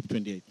during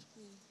COP28.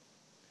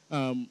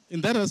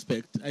 In that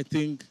aspect, I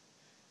think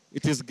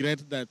it is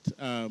great that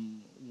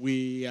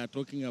we are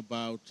talking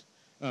about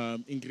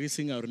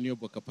increasing our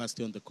renewable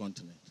capacity on the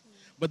continent.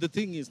 But the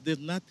thing is, there's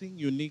nothing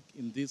unique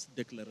in this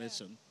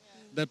declaration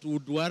that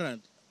would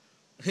warrant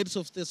heads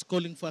of states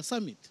calling for a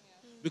summit,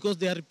 because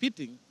they are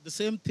repeating the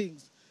same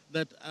things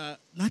that are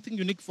nothing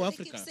unique for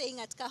Africa. They keep saying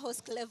at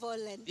Kahosk level.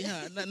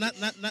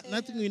 And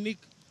nothing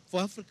unique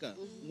for Africa.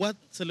 Worth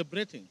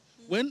celebrating.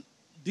 When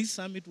this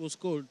summit was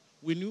called,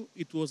 we knew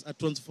it was a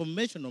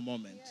transformational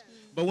moment.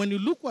 But when you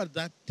look at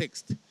that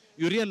text,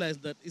 you realize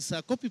that it's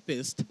a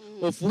copy-paste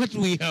of what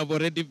we have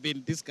already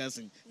been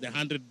discussing, the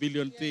 100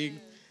 billion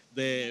thing,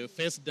 the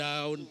face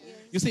down.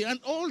 You see, and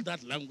all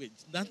that language,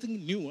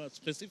 nothing new or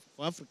specific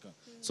for Africa.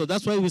 So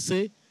that's why we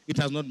say it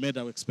has not met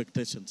our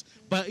expectations.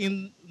 But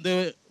in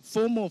the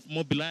form of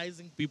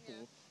mobilizing people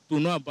to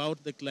know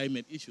about the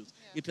climate issues,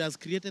 it has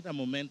created a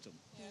momentum.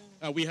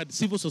 We had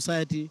civil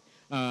society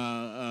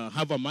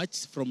have a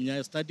march from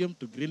Nyayo Stadium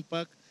to Green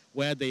Park,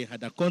 where they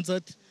had a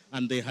concert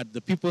and they had the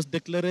People's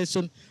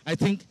Declaration. I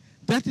think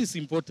that is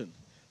important.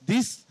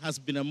 This has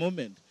been a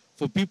moment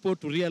for people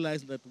to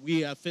realize that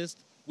we are faced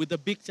with a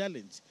big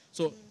challenge.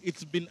 So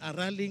it's been a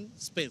rallying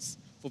space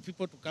for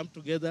people to come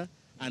together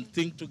and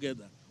think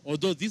together,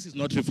 although this is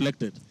not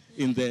reflected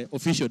in the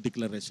official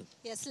declaration.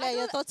 Yes, Leah,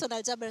 your thoughts on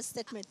Al Jaber's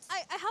statement?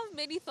 I have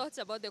many thoughts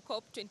about the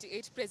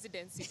COP28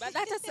 presidency, but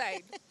that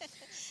aside,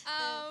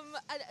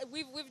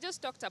 we've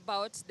just talked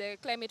about the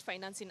climate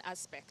financing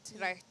aspect,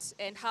 right,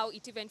 and how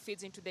it even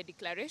feeds into the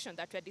declaration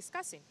that we're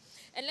discussing.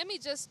 And let me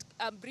just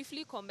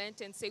briefly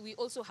comment and say we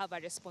also have a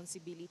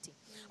responsibility.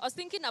 I was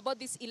thinking about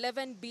this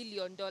 $11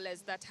 billion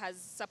that has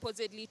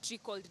supposedly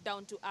trickled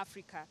down to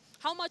Africa.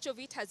 How much of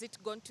it has it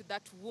gone to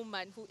that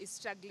woman who is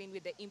struggling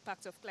with the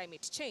impacts of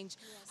climate change?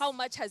 Yes. How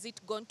much has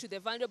it gone to the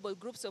vulnerable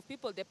groups of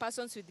people, the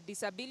persons with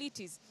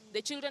disabilities, the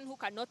children who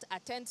cannot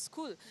attend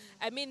school?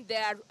 I mean,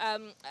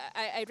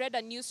 I read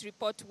a news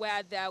report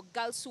where there are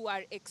girls who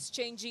are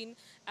exchanging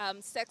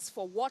sex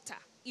for water,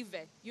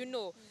 even,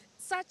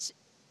 such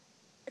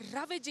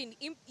ravaging,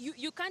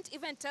 you can't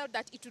even tell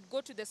that it would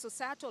go to the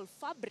societal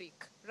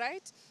fabric,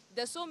 right?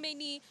 There's so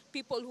many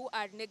people who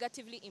are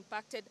negatively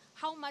impacted.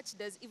 How much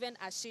does even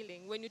a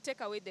shilling, when you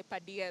take away the per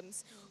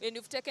diems, when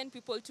you've taken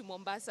people to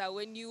Mombasa,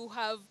 when you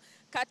have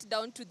cut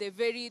down to the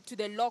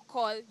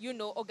local,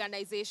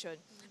 organization,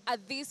 are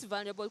these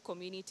vulnerable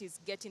communities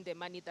getting the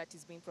money that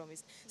is being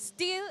promised?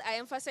 Still, I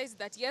emphasize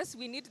that, yes,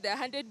 we need the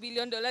 $100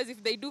 billion.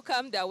 If they do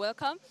come, they're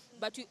welcome.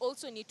 But we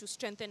also need to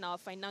strengthen our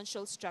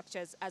financial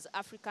structures as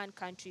African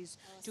countries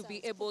to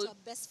be able... Put our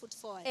best foot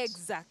forward.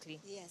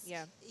 Exactly. Yes.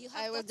 Yeah.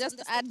 I will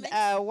just add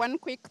one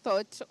quick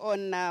thought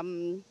on,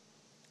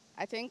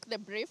 I think, the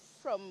brief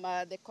from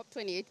the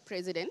COP28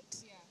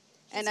 president.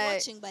 Yeah. He's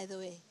watching, by the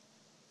way.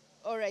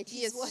 All right,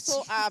 He's yes.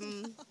 So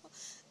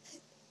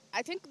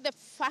I think the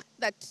fact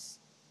that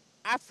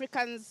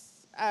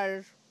Africans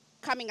are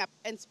coming up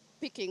and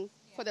speaking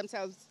for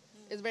themselves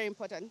is very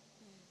important.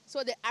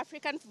 So the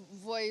African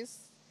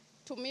voice,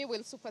 to me,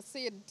 will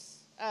supersede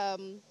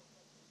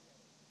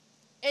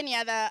any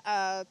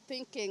other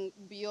thinking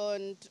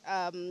beyond,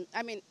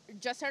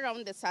 just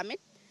around the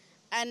summit.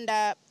 And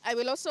I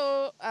will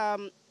also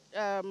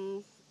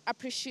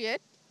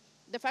appreciate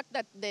the fact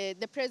that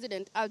the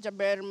president, Al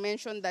Jaber,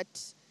 mentioned that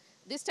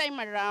this time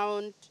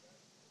around,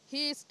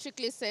 he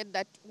strictly said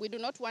that we do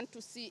not want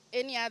to see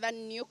any other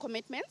new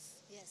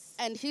commitments. Yes.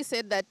 And he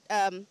said that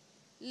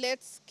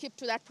let's keep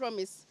to that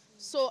promise.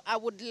 So I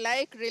would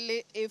like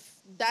really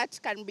if that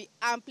can be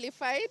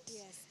amplified,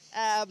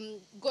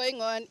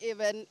 going on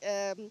even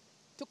to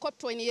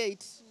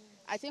COP28.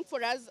 I think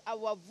for us,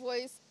 our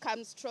voice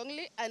comes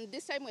strongly. And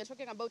this time we're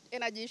talking about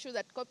energy issues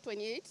at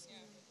COP28.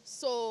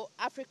 So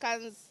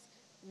Africans,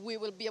 we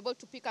will be able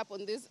to pick up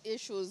on these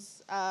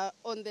issues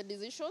on the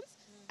decisions.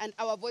 And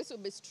our voice will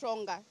be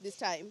stronger this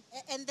time.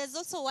 And there's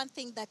also one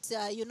thing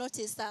that you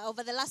noticed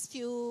over the last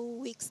few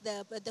weeks,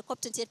 the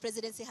COP28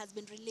 presidency has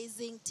been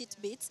releasing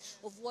tidbits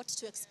of what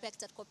to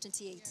expect at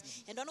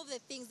COP28. And one of the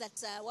things that,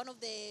 one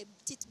of the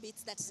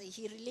tidbits that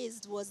he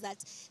released was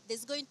that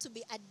there's going to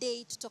be a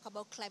day to talk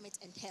about climate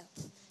and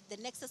health, the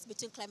nexus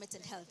between climate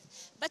and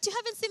health. But you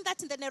haven't seen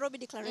that in the Nairobi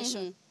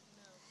Declaration.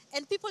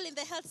 And people in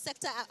the health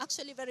sector are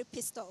actually very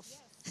pissed off.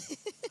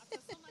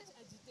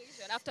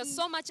 After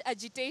so much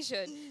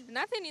agitation,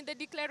 nothing in the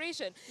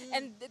declaration.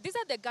 And these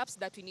are the gaps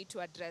that we need to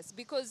address,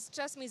 because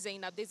trust me,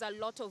 Zainab, there's a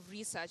lot of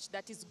research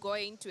that is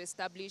going to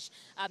establish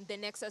the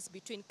nexus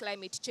between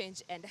climate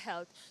change and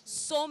health.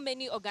 So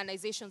many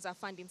organizations are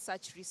funding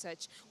such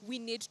research. We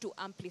need to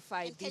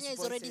amplify and these Kenya is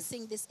voices. already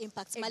seeing these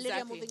impacts.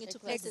 Malaria moving into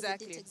places that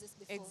didn't exist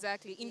before.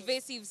 Exactly.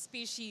 Invasive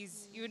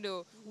species,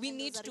 we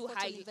need to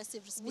highlight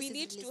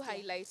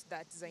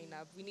that,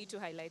 Zainab. We need to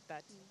highlight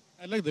that.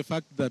 I like the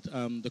fact that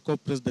the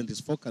COP president is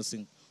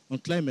focusing on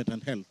climate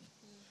and health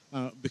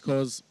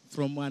because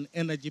from an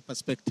energy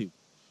perspective,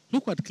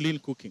 look at clean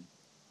cooking.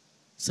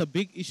 It's a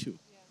big issue.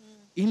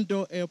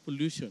 Indoor air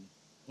pollution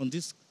on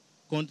this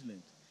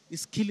continent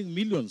is killing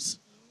millions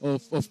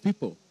of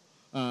people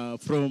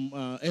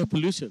from air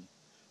pollution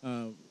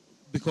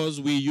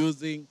because we're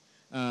using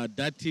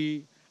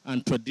dirty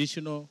and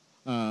traditional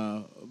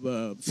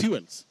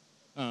fuels.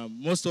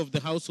 Most of the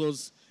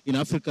households in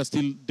Africa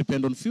still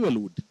depend on fuel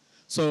wood.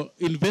 So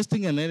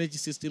investing in an energy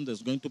system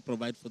that's going to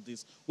provide for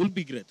this will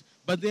be great.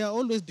 But there are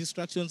always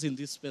distractions in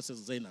these spaces,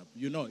 Zainab.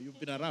 You've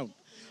been around.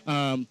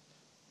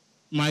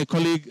 My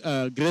colleague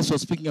Grace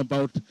was speaking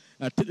about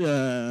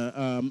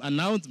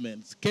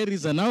announcements,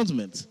 Kerry's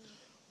announcements.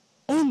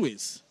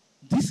 Always,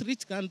 these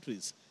rich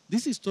countries,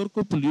 these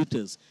historical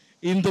polluters,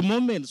 in the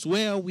moments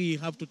where we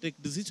have to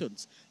take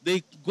decisions,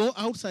 they go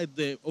outside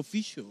the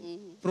official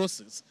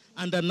process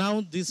and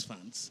announce these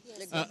funds.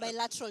 Yes,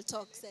 bilateral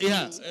talks.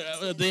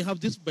 They have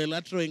these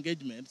bilateral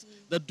engagements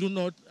that do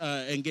not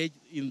engage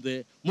in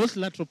the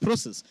multilateral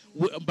process.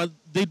 But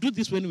they do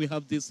this when we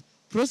have these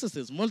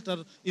processes.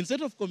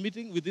 Instead of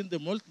committing within the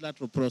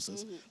multilateral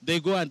process, they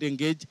go and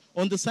engage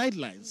on the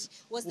sidelines.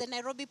 Was the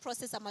Nairobi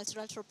process a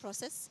multilateral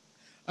process?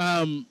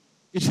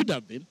 It should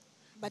have been.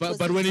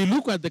 But when you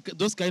look at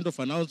those kind of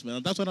announcements,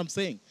 and that's what I'm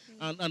saying,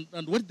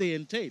 and what they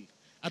entail.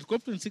 At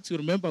COP26, you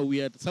remember we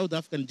had South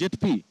African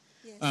JETP,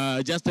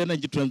 Just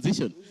Energy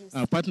Transition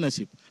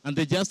Partnership, and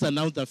they just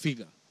announced a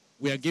figure.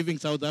 We are giving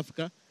South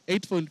Africa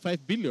 8.5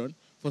 billion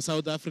for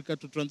South Africa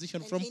to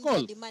transition from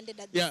coal. Demanded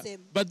at the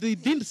same. But they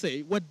didn't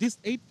say what this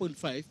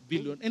 8.5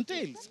 billion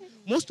entails.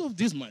 Most of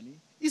this money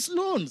is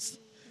loans,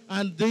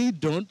 and they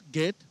don't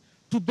get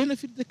to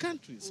benefit the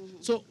countries.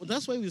 So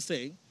that's why we're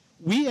saying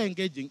we are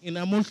engaging in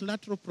a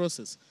multilateral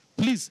process.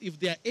 Please, if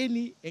there are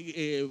any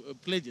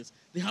pledges,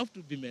 they have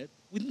to be made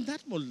within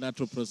that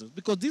multilateral process,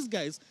 because these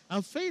guys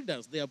have failed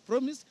us. They have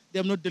promised, they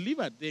have not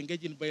delivered. They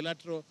engage in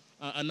bilateral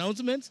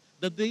announcements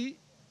that they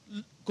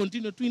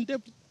continue to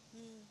indebt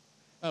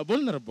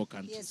vulnerable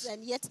countries. Yes,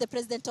 and yet the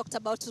president talked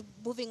about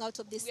moving out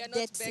of this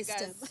debt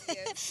system.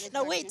 Yes.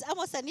 Now wait,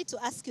 Amos, I need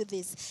to ask you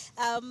this.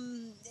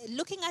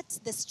 Looking at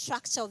the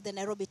structure of the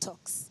Nairobi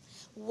talks,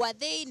 were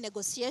they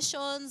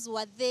negotiations?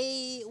 Were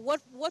they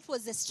what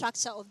was the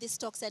structure of these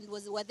talks, and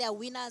were there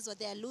winners? Were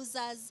there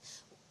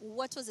losers?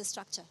 What was the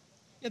structure?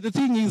 Yeah, the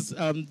thing is,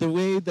 the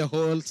way the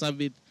whole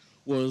summit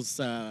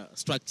was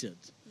structured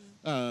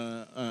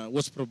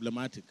was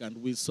problematic, and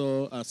we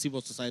saw civil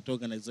society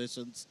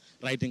organizations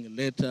writing a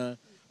letter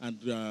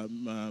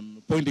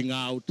and pointing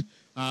out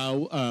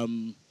how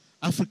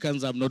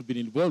Africans have not been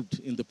involved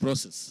in the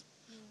process.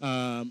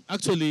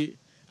 Actually,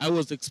 I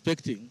was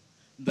expecting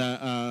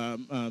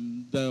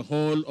the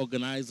whole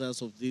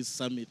organizers of this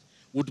summit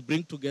would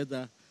bring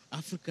together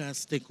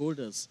Africa's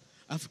stakeholders,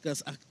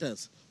 Africa's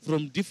actors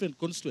from different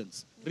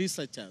constituents,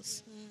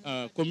 researchers,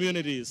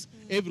 communities,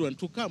 everyone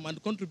to come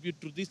and contribute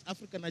to this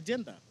African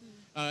agenda.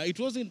 It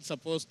wasn't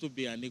supposed to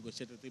be a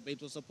negotiated thing, but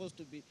it was supposed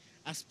to be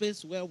a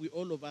space where we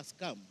all of us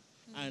come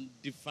and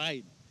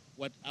define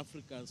what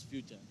Africa's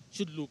future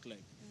should look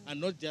like,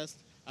 and not just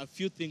a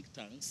few think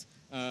tanks,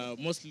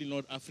 mostly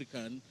not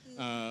African,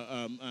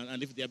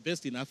 and if they are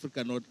based in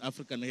Africa, not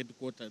African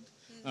headquartered,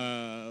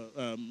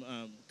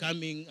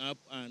 coming up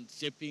and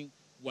shaping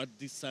what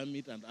this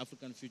summit and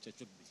African future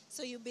should be.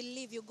 So you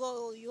believe, you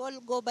all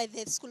go by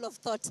the school of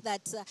thought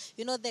that,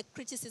 the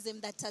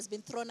criticism that has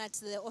been thrown at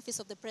the office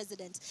of the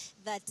president,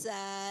 that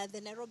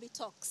the Nairobi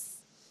talks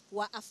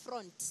were a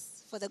front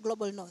for the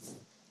global north.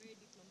 Very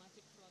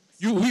diplomatic front.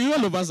 You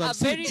all of us have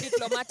a very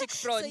diplomatic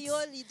front.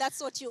 So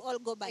that's what you all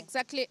go by.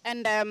 Exactly,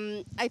 and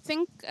I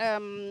think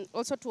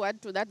also to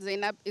add to that,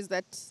 Zainab, is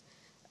that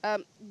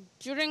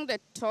during the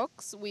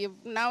talks,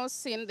 we've now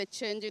seen the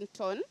change in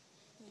tone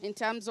in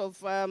terms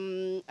of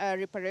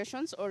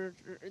reparations or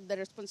the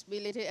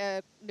responsibility,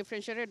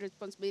 differentiated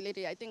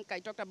responsibility. I think I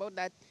talked about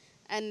that.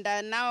 And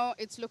now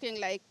it's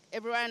looking like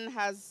everyone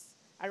has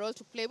a role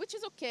to play, which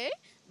is okay,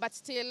 but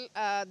still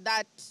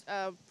that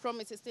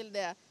promise is still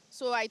there.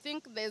 So I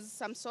think there's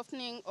some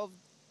softening of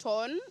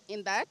tone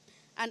in that.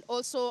 And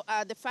also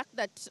the fact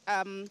that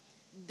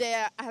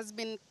there has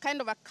been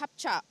kind of a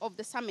capture of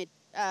the summit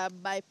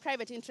by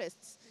private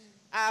interests.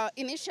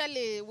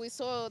 Initially, we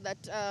saw that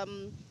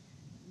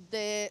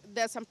there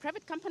are some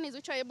private companies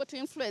which are able to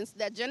influence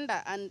the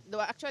agenda, and they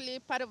were actually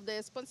part of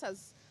the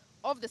sponsors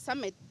of the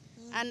summit.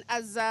 And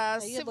as Are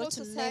you civil able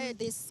to society, name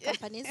these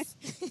companies?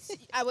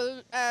 I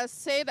will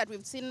say that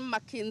we've seen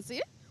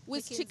McKinsey,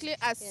 which strictly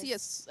as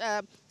yes.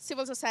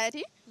 civil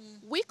society.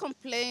 We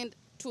complained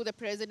to the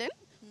president.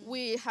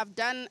 We have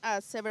done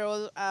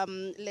several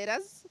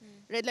letters,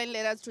 red line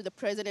letters to the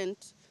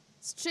president,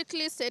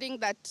 strictly stating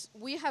that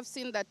we have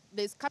seen that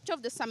there's capture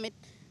of the summit,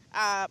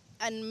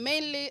 and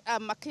mainly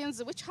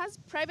McKinsey, which has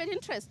private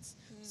interests.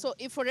 So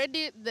if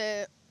already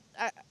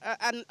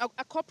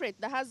a corporate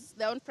that has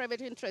their own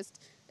private interest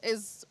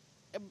is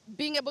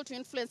being able to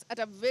influence at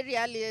a very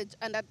early age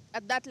and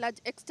at that large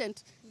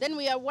extent, then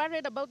we are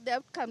worried about the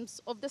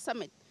outcomes of the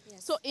summit.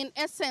 Yes. So in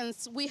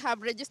essence, we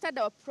have registered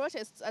our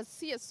protests as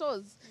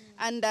CSOs,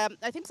 and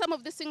I think some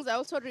of these things are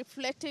also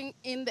reflecting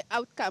in the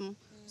outcome.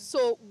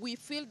 So we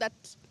feel that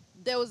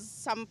there was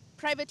some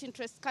private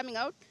interest coming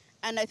out,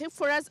 and I think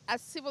for us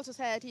as civil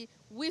society,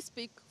 we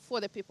speak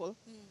for the people.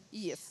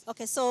 Yes.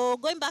 Okay, so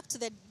going back to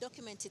the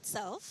document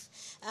itself,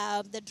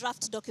 the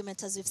draft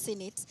document as we've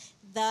seen it,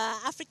 the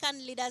African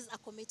leaders are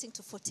committing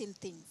to 14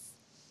 things.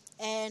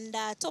 And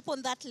top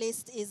on that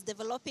list is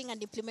developing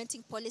and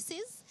implementing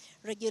policies,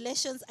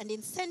 regulations, and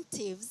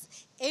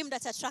incentives aimed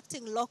at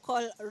attracting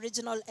local,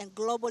 regional, and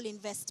global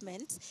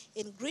investment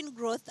in green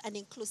growth and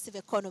inclusive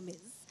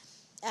economies.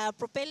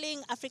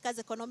 propelling Africa's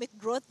economic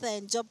growth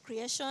and job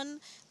creation,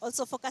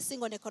 also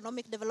focusing on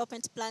economic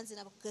development plans in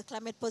a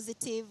climate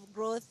positive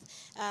growth,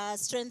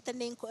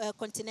 strengthening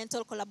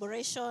continental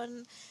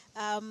collaboration,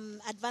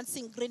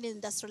 advancing green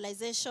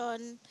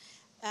industrialization,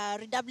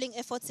 redoubling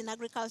efforts in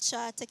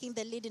agriculture, taking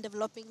the lead in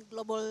developing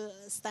global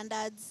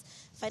standards,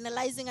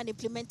 finalizing and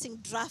implementing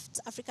draft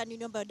African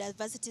Union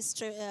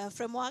biodiversity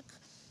framework,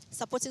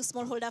 supporting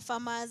smallholder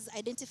farmers,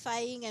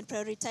 identifying and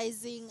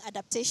prioritizing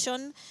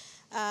adaptation,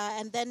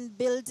 and then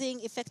building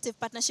effective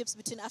partnerships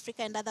between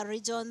Africa and other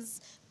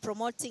regions,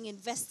 promoting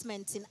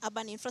investment in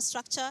urban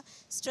infrastructure,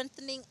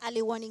 strengthening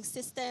early warning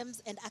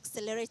systems, and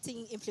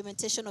accelerating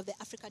implementation of the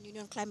African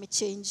Union Climate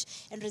Change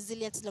and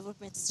Resilience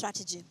Development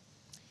Strategy.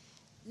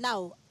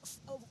 Now,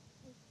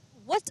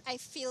 what I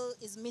feel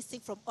is missing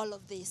from all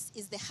of this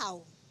is the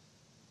how.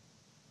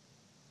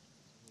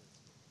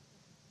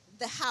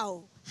 The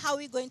how. How are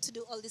we going to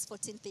do all these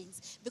 14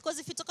 things? Because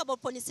if you talk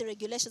about policy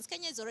regulations,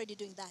 Kenya is already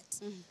doing that.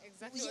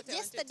 Exactly what I wanted to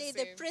Yesterday,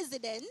 say. the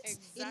president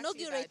Exactly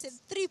inaugurated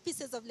that. 3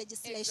 pieces of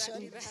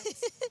legislation. Exactly that.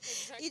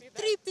 Exactly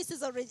Three that.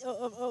 pieces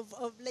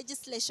of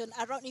legislation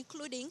around,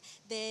 including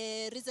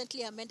the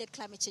recently amended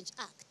Climate Change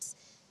Act.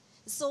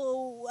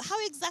 So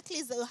how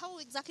exactly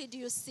do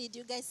you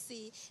guys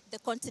see the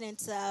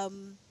continent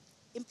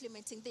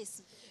implementing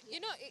this? You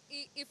know,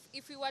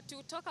 if we were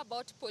to talk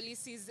about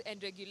policies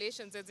and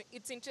regulations,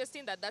 it's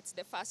interesting that that's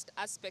the first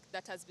aspect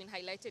that has been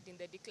highlighted in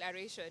the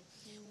declaration.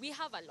 We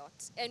have a lot,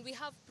 and we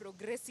have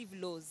progressive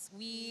laws.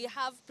 We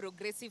have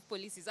progressive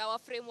policies. Our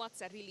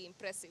frameworks are really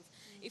impressive.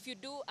 If you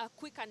do a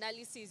quick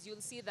analysis,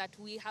 you'll see that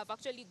we have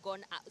actually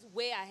gone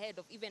way ahead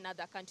of even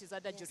other countries,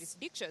 other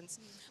jurisdictions.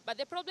 But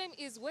the problem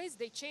is, where is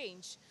the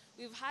change?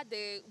 We've had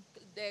the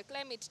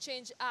Climate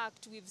Change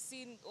Act. We've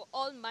seen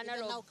all manner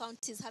Even of... now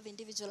counties have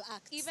individual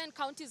acts. Even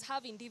counties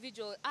have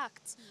individual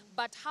acts,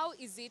 but how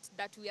is it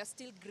that we are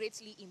still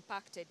greatly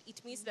impacted?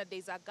 It means that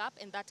there's a gap,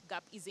 and that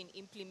gap is in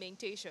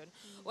implementation.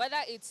 Whether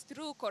it's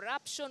through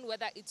corruption,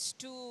 whether it's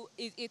through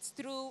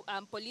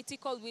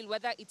political will,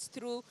 whether it's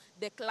through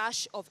the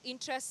clash of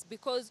interests,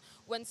 because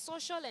when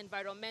social,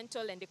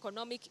 environmental, and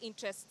economic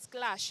interests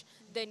clash,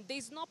 then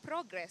there's no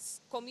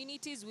progress.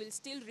 Communities will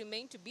still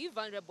remain to be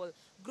vulnerable.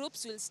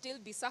 Groups will still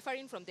be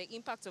suffering from the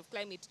impacts of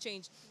climate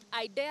change.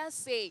 I dare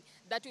say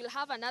that we'll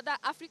have another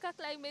Africa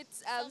Climate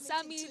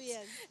Summit in 2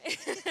 years.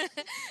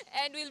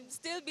 and we'll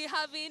still be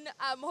having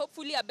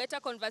hopefully a better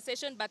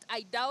conversation, but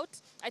I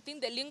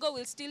think the lingo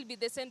will still be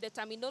the same, the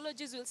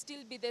terminologies will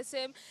still be the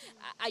same.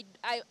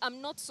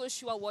 I'm not so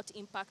sure what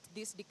impact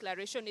this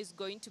declaration is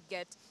going to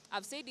get.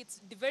 I've said it's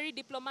very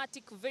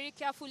diplomatic, very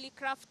carefully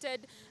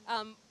crafted,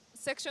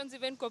 sections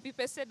even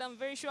copy-pasted, I'm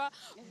very sure.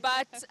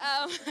 But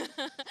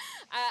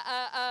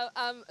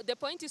the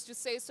point is to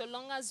say, so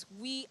long as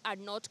we are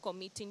not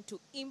committing to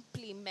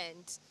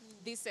implement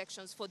these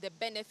sections for the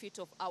benefit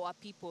of our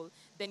people,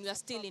 then we are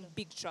still in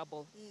big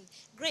trouble.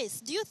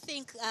 Grace, do you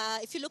think,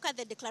 if you look at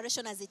the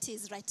declaration as it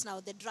is right now,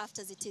 the draft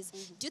as it is,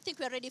 do you think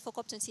we're ready for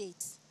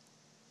COP28?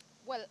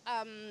 Well,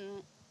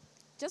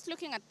 just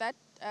looking at that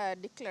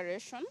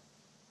declaration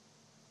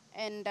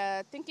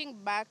and thinking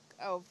back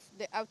of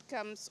the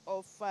outcomes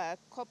of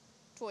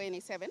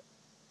COP27,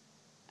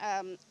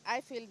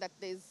 I feel that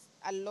there's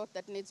a lot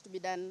that needs to be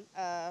done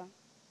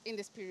in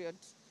this period.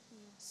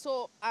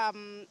 So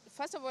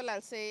first of all,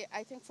 I'll say,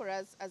 I think for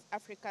us as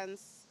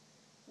Africans,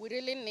 we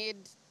really need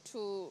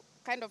to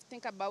kind of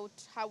think about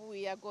how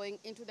we are going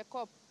into the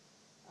COP,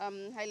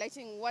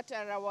 highlighting what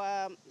are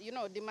our,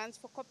 demands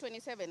for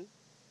COP27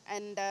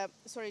 and,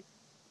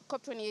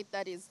 COP28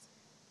 that is.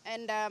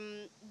 And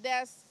there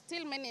are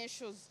still many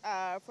issues.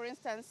 For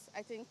instance,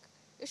 I think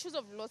issues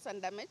of loss and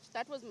damage,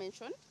 that was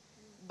mentioned.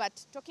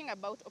 But talking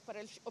about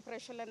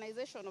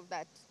operationalization of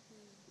that,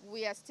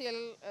 we are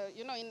still,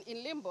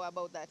 in limbo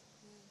about that.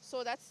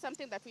 So that's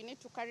something that we need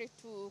to carry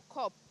to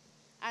COP.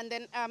 And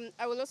then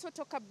I will also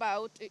talk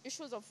about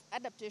issues of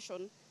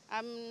adaptation.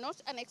 I'm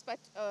not an expert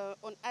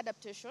on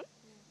adaptation,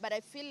 but I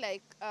feel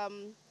like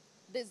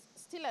there's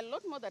still a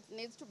lot more that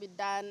needs to be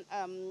done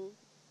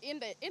in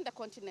the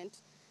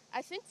continent.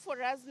 I think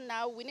for us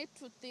now, we need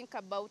to think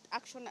about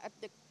action at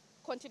the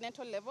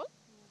continental level,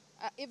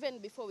 even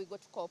before we go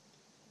to COP.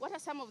 What are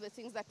some of the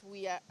things that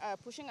we are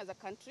pushing as a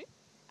country,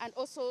 and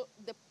also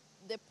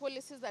the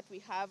policies that we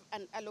have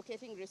and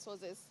allocating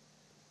resources?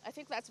 I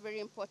think that's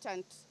very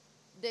important.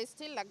 There's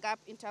still a gap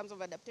in terms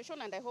of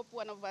adaptation, and I hope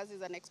one of us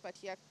is an expert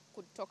here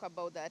could talk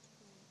about that.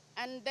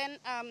 And then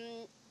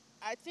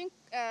I think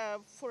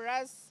for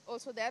us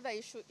also the other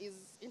issue is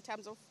in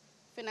terms of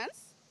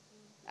finance.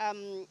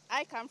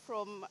 I come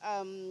from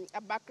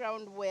a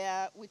background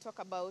where we talk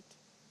about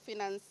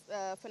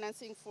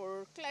financing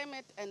for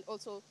climate and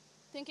also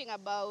thinking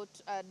about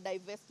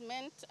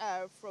divestment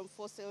from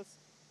fossils.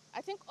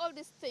 I think all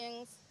these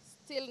things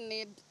still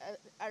need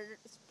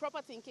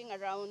proper thinking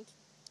around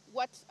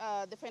what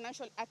the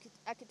financial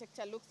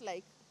architecture looks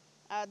like.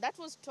 That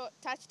was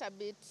touched a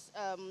bit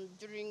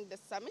during the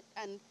summit,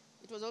 and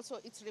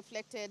it's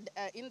reflected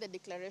in the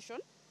declaration.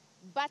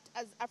 But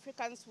as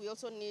Africans, we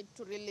also need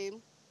to really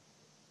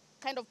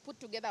kind of put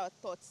together our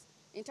thoughts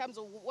in terms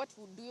of what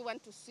do we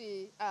want to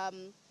see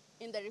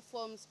in the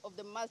reforms of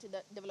the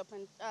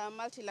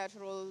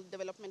multilateral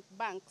development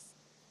banks.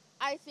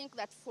 I think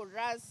that for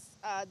us,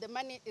 the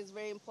money is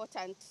very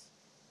important.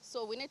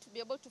 So we need to be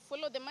able to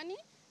follow the money,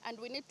 and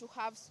we need to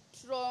have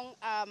strong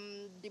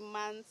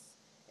demands,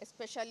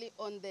 especially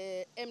on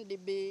the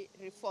MDB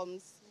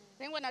reforms.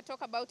 I think when I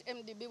talk about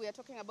MDB, we are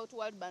talking about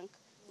World Bank,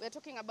 we are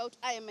talking about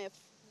IMF,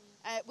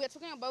 we are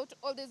talking about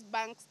all these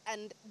banks,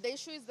 and the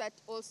issue is that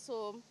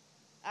also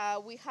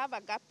we have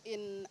a gap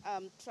in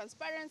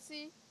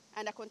transparency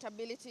and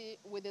accountability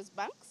with these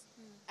banks,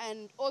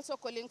 and also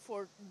calling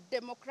for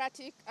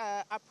democratic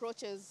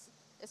approaches,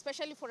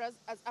 especially for us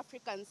as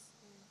Africans.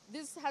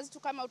 This has to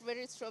come out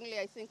very strongly,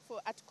 I think,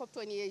 at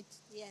COP28.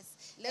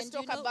 Yes. Let's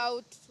And talk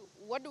about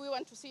what do we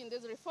want to see in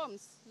these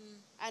reforms,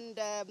 and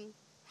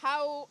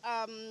how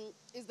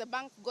is the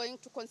bank going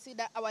to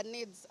consider our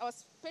needs, our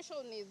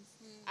special needs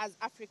as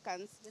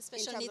Africans. The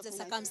special needs and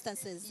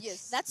circumstances.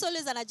 Yes. That's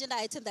always an agenda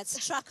item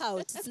that's struck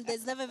out.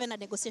 There's never been a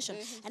negotiation.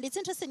 And it's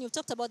interesting, you've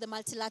talked about the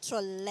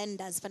multilateral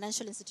lenders,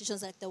 financial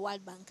institutions like the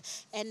World Bank.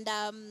 And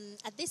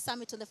at this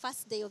summit, on the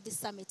first day of this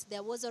summit,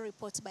 there was a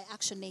report by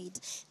ActionAid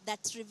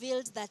that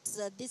revealed that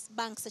these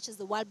banks, such as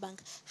the World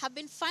Bank, have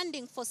been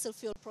funding fossil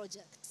fuel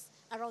projects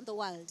around the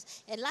world.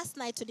 And last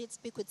night we did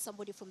speak with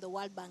somebody from the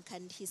World Bank,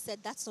 and he said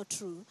that's not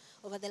true.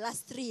 Over the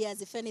last 3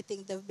 years, if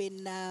anything,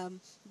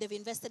 they've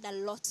invested a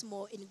lot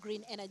more in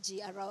green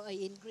energy,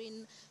 in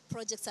green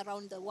projects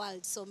around the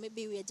world. So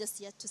maybe we are just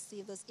yet to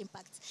see those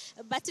impacts.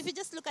 But if you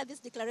just look at this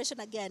declaration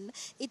again,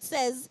 it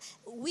says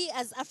we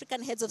as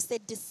African heads of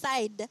state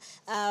decide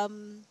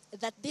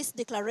that this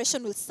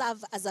declaration will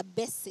serve as a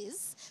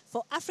basis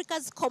for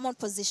Africa's common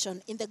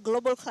position in the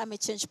global climate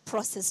change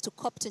process to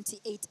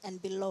COP28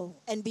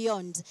 and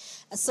beyond.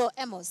 So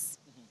Amos,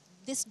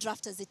 this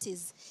draft as it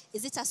is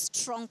it a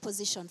strong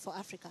position for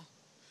Africa?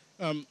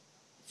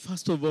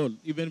 First of all,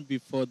 even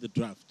before the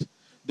draft,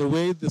 the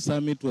way the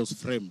summit was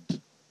framed,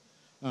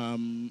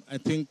 I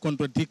think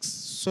contradicts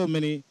so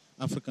many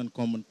African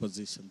common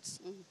positions.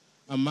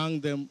 Among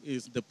them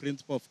is the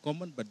principle of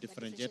common but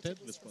differentiated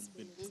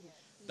responsibility.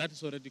 That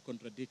is already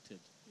contradicted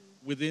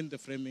within the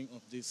framing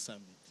of this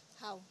summit.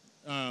 How?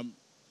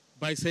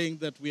 By saying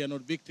that we are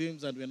not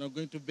victims and we are not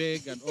going to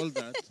beg and all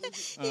that.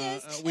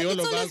 Yes, we all of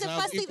us the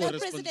have first thing equal the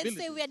president responsibility.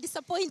 say we are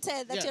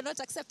disappointed that Yeah. you're not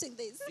accepting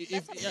this.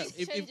 That's a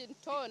big change in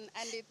tone,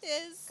 and it's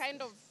Yes.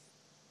 kind of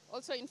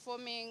also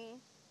informing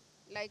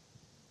like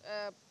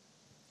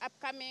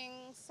upcoming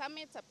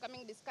summits,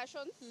 upcoming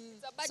discussions.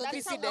 So That's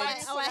this how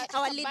is why-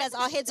 our leaders,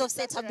 our heads of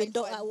state have been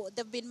Right.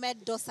 they've been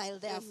made docile.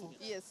 Therefore,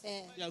 Yes.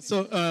 Yeah,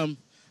 so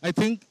I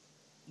think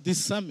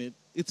this summit,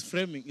 its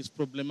framing is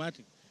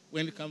problematic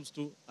when it comes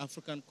to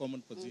African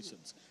common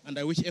positions. And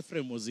I wish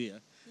Ephraim was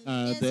here,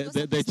 Yes, the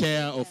supposed to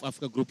chair be of here.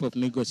 Africa Group of but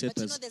you know,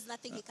 Negotiators. there's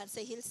nothing he can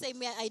say. He'll say,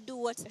 "Me, I do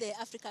what the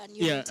African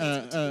Union Yeah,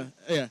 tells me to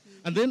do." yeah.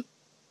 And then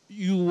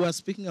you were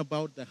speaking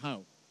about the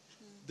how.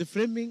 The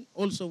framing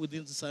also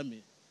within the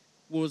summit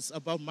was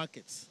about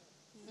markets.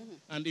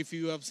 And if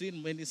you have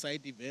seen many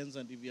side events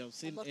and if you have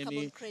seen About any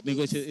carbon credits.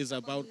 negotiation, is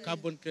about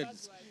carbon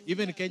credits.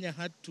 Even Kenya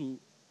had to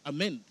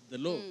amend the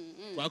law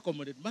to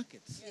accommodate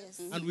markets. Yes.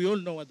 And we all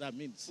know what that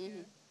means.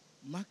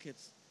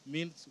 Markets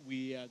means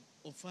we are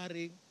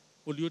offering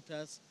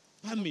polluters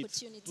permits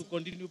to opportunity.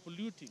 continue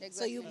polluting.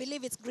 So you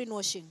believe it's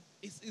greenwashing?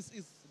 It's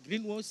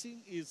greenwashing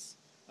is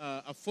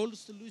a false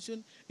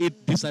solution.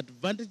 It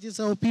disadvantages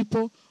our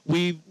people.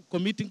 We're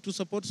committing to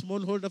support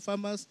smallholder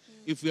farmers.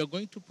 If we are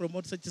going to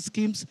promote such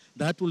schemes,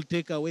 that will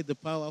take away the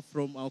power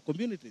from our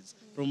communities,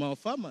 from our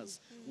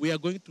farmers. We are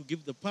going to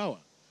give the power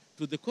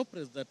to the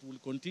corporates that will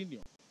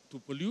continue to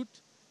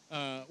pollute.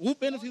 Who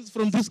benefits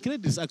from these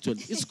credits,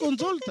 actually? It's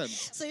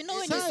consultants. So you know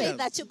when you say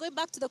that, you're going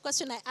back to the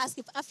question I asked,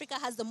 if Africa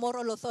has the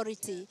moral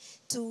authority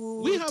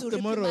to We have to the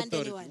moral reprimand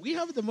authority. anyone. We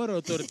have the moral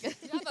authority.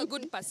 You have a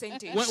good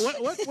percentage.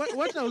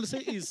 What I will say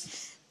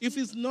is, if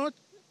it's not,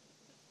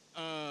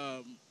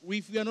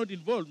 if we are not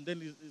involved,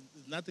 then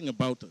it's nothing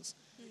about us.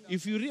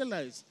 If you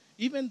realize,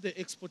 even the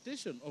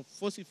exportation of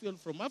fossil fuel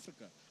from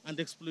Africa and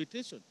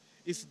exploitation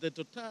is the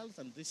Totals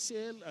and the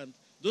Shell and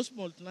those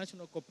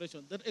multinational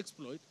corporations that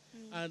exploit,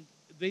 and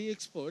they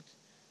export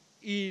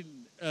in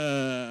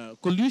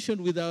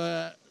collusion with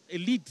our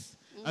elites.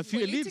 A few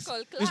elites.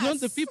 Political It's not the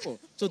class. people.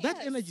 So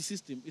that energy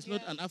system is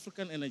not an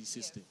African energy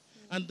system.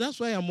 And that's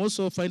why I'm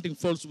also finding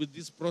faults with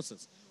this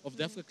process of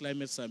the Africa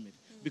Climate Summit,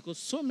 because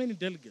so many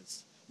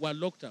delegates were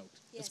locked out,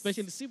 Yes.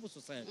 especially civil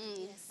society.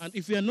 Yes. And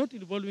if you are not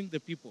involving the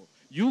people,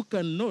 you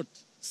cannot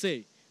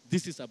say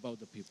this is about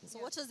the people. So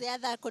what was the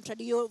other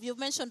contradiction? You've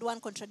mentioned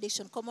one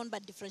contradiction, common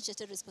but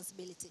differentiated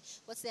responsibility.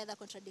 What's the other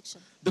contradiction?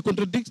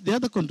 The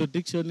other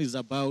contradiction is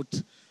about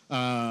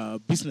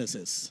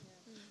businesses.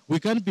 We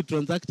can't be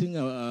transacting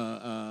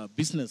our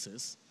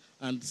businesses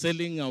and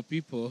selling our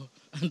people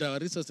and our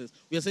resources.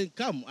 We are saying,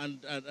 come,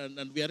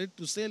 and we are ready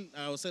to sell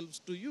ourselves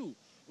to you.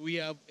 We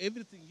have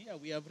everything here.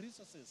 We have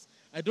resources.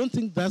 I don't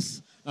think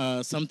that's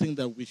something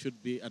that we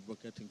should be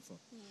advocating for.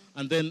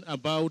 And then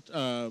about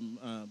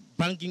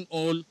banking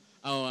all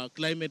our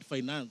climate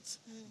finance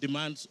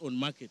demands on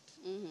market,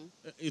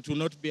 it will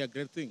not be a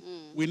great thing.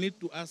 We need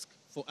to ask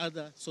for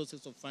other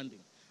sources of funding.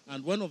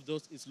 And one of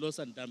those is loss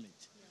and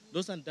damage.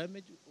 Loss and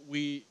damage,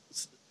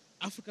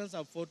 Africans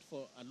have fought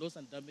for a loss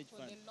and damage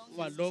fund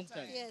for a long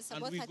time. Yes, and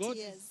about we 30 got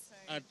years.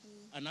 it at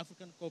an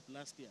African COP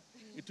last year.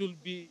 It will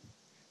be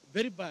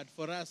very bad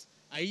for us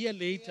a year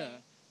later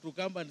to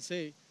come and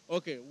say,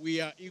 okay, we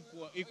are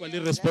equally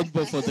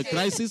responsible for the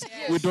crisis.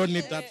 We don't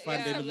need that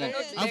fund anymore.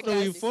 After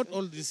we fought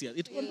all this year,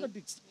 it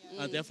contradicts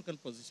the African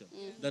position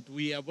that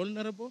we are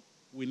vulnerable,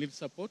 we need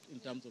support in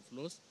terms of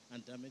loss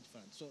and damage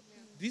fund. So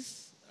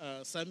this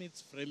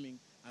summit's framing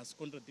has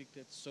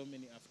contradicted so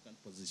many African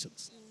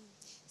positions.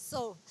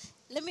 So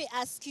let me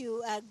ask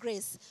you,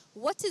 Grace,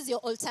 what is your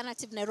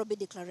alternative Nairobi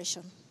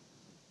declaration?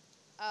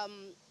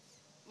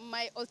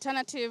 My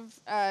alternative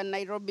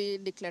Nairobi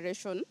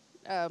declaration,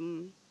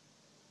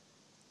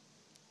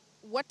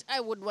 what I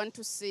would want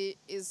to see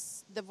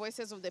is the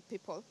voices of the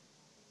people.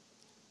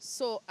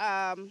 So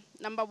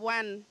number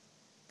one,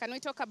 can we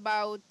talk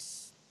about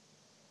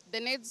the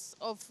needs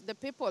of the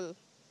people,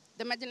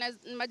 the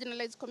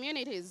marginalized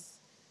communities,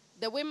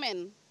 the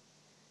women?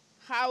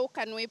 How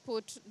can we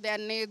put their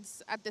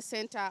needs at the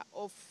center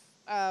of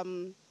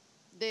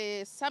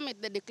the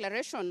summit, the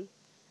declaration?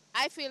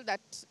 I feel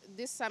that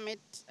this summit,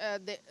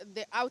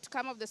 the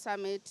outcome of the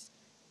summit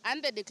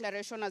and the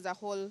declaration as a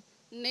whole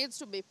needs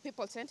to be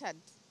people-centered.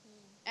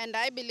 And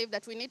I believe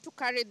that we need to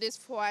carry this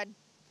forward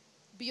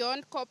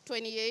beyond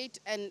COP28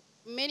 and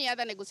many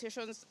other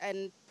negotiations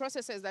and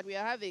processes that we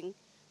are having.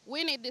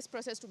 We need this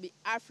process to be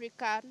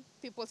African,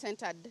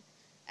 people-centered.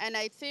 And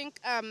I think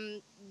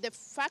the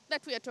fact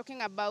that we are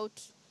talking about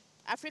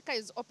Africa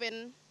is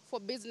open for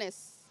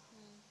business.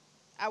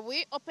 Are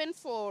we open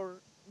for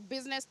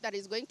business that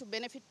is going to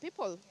benefit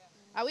people?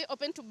 Are we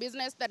open to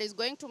business that is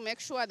going to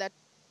make sure that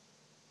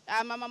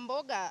Mama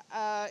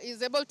Mboga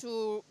is able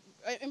to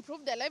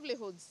improve their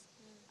livelihoods?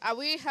 Are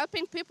we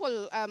helping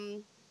people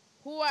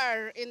who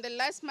are in the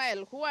last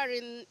mile, who are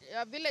in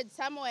a village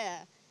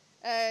somewhere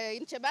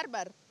in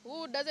Chebarbar,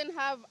 who doesn't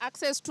have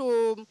access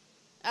to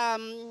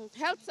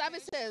health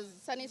services,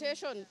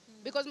 sanitation,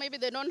 because maybe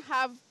they don't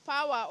have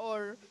power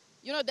or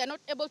they're not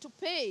able to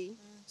pay?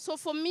 So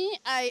for me,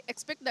 I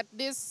expect that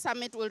this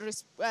summit will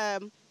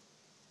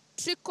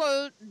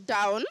trickle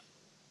down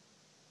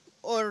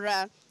or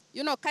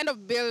kind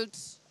of build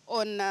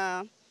on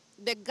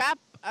the gap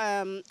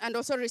and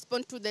also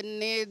respond to the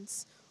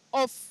needs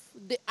of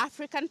the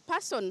African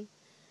person,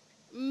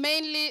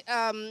 mainly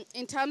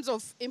in terms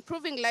of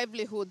improving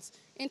livelihoods,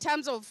 in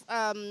terms of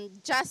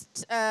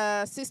just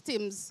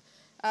systems,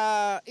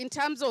 in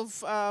terms of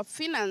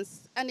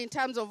finance, and in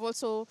terms of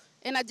also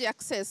energy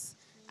access.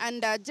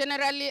 And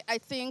generally, I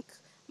think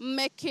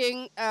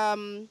making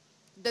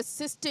the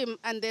system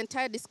and the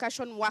entire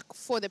discussion work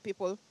for the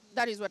people.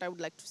 That is what I would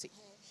like to see.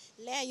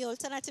 Leah, your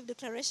alternative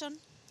declaration?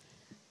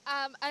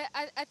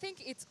 I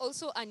think it's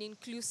also an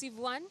inclusive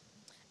one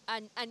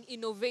and an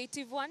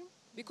innovative one,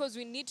 because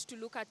we need to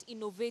look at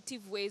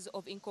innovative ways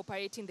of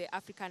incorporating the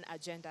African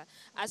agenda.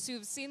 As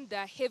you've seen,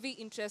 there are heavy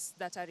interests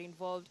that are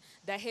involved,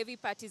 there are heavy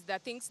parties, there are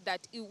things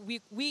that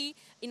we,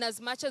 in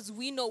as much as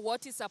we know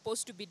what is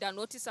supposed to be done,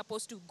 what is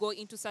supposed to go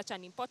into such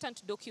an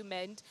important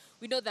document,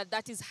 we know that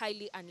that is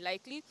highly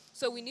unlikely.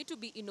 So we need to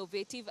be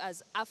innovative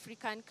as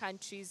African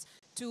countries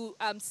to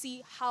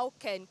see how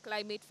can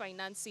climate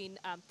financing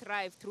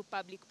thrive through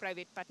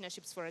public-private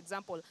partnerships, for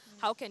example.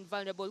 How can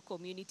vulnerable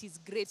communities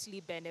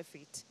greatly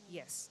benefit?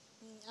 Yes.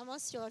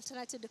 Amos, your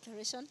alternative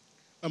declaration?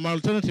 My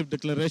alternative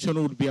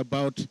declaration would be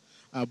about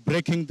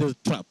breaking the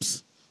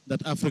traps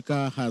that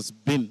Africa has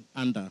been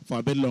under for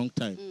a very long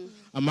time.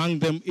 Among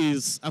them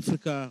is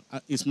Africa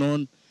is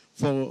known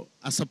for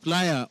a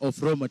supplier of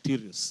raw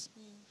materials.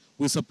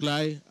 We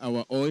supply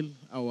our oil,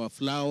 our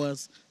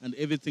flowers, and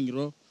everything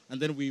raw,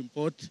 and then we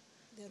import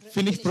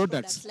finished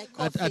products like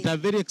at a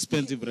very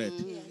expensive rate.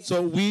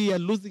 So we are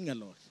losing a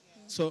lot.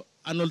 So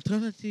an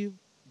alternative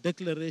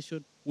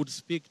declaration would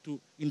speak to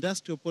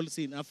industrial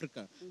policy in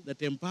Africa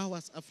that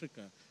empowers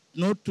Africa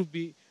not to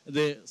be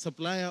the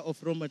supplier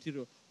of raw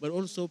material, but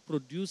also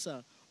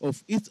producer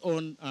of its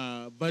own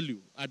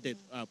value-added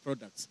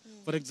products.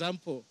 For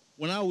example,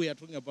 now we are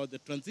talking about the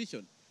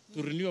transition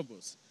to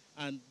renewables,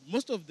 and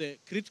most of the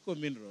critical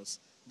minerals,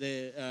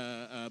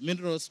 the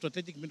minerals,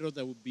 strategic minerals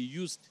that will be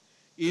used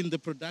in the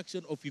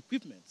production of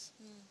equipment,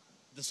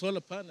 the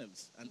solar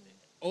panels, and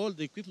all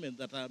the equipment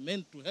that are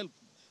meant to help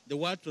the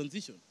world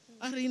transition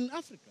are in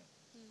Africa.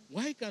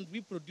 Why can't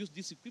we produce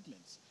these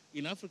equipments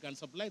in Africa and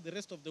supply the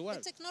rest of the world?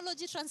 The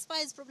technology transfer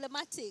is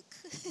problematic.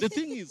 The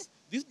thing is,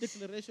 this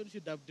declaration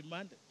should have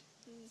demanded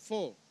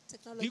for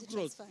Technology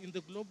degrowth transfer. in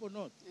the global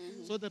north,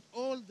 so that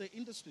all the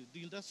industry,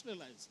 the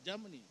industrialized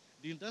Germany,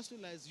 the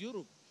industrialized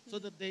Europe, so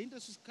that the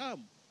industries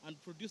come and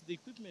produce the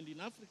equipment in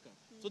Africa,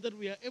 so that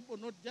we are able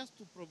not just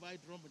to provide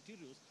raw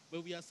materials,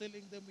 but we are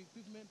selling them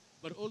equipment,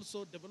 but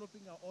also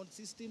developing our own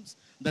systems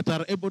that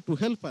are able to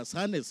help us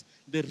harness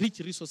the rich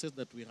resources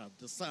that we have,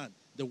 the sun,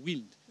 the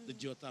wind, the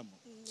geothermal.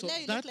 So Now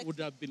you that look like- would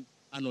have been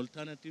an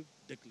alternative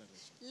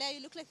declaration. Leah,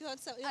 you look like you have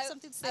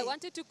something to say. I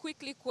wanted to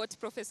quickly quote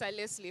Professor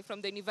Leslie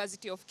from the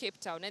University of Cape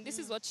Town, and this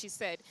is what she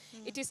said.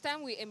 It is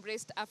time we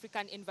embraced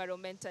African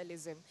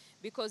environmentalism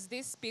because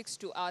this speaks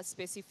to our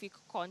specific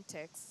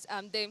context.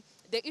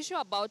 The issue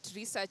about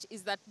research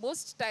is that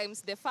most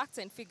times the facts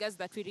and figures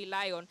that we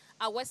rely on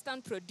are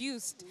Western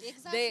produced.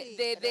 Exactly.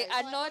 They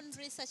are Our not... own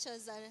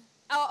researchers are...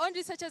 Our own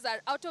researchers are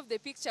out of the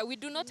picture. We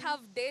do not have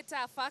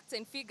data, facts,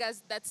 and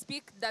figures that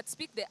speak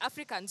the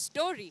African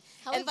story.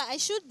 However, I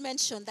should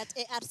mention that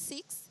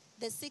AR6,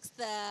 the sixth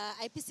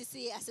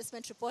IPCC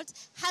assessment report,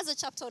 has a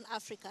chapter on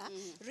Africa,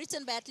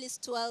 written by at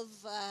least 12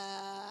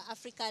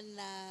 African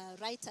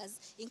writers,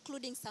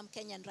 including some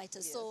Kenyan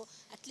writers. Yes. So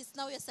at least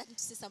now we are starting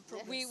to see some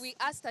progress. We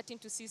are starting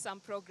to see some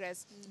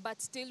progress,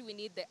 but still we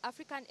need the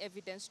African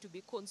evidence to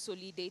be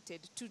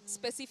consolidated, to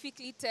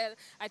specifically tell.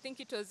 I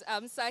think it was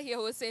Sahia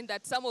who was saying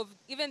that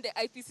even the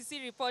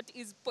IPCC report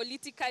is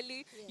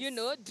politically,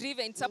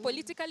 driven. It's a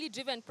politically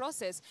driven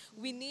process.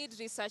 We need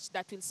research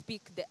that will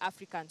speak the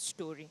African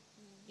story.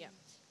 Yeah.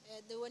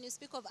 When you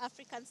speak of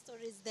African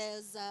stories,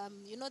 there's,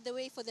 the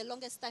way for the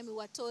longest time we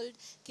were told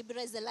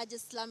Kibera is the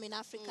largest slum in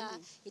Africa.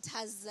 It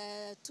has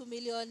 2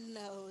 million,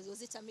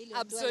 was it a million?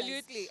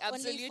 Absolutely, dwellers.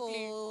 absolutely.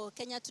 Only for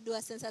Kenya to do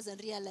a census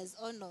and realize,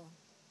 oh no,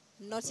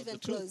 not even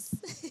close.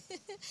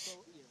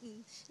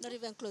 Not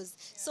even close.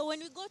 So when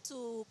we go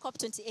to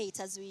COP28,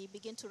 as we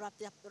begin to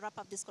wrap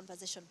up this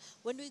conversation,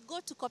 when we go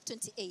to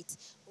COP28,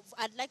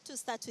 I'd like to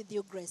start with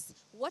you, Grace.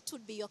 What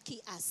would be your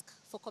key ask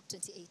for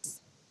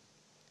COP28?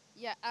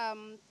 Yeah,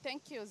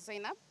 thank you,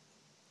 Zainab.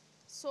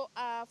 So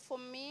for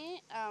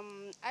me,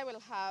 I will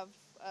have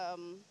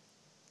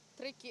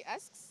 3 key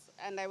asks,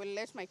 and I will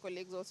let my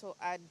colleagues also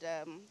add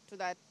to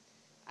that.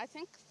 I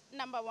think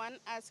number 1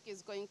 ask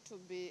is going to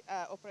be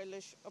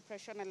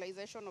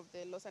operationalization of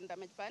the loss and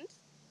damage fund.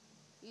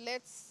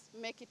 Let's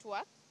make it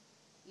work.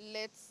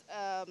 Let's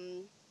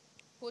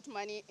put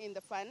money in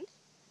the fund,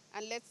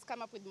 and let's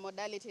come up with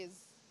modalities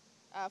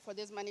for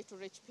this money to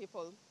reach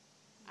people.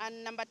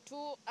 And number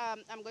 2,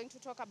 I'm going to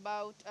talk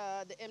about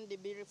the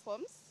MDB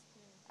reforms.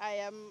 I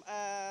am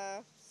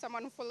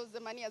someone who follows the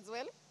money as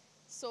well.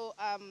 So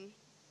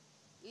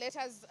let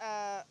us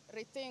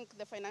rethink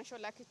the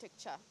financial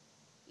architecture.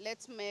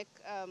 Let's make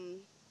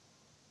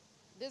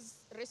these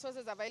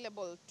resources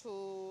available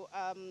to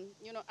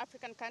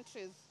African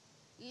countries.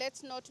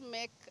 Let's not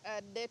make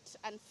debt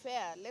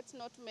unfair. Let's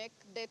not make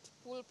debt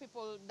pull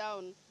people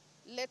down.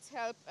 Let's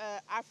help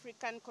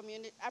African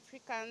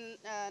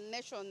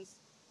nations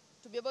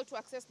to be able to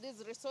access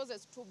these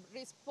resources to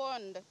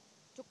respond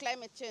to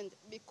climate change,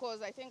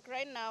 because I think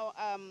right now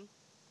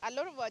a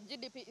lot of our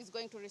GDP is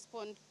going to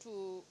respond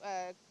to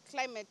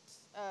climate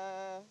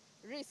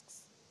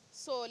risks.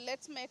 So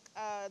let's make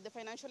the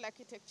financial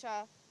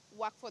architecture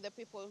work for the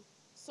people.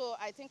 So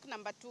I think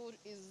number 2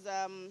 is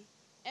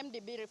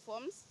MDB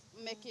reforms,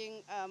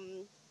 making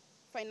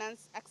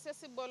finance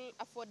accessible,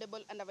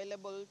 affordable, and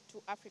available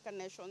to African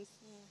nations.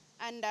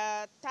 And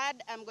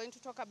third, I'm going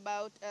to talk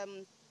about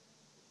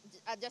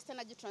a just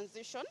energy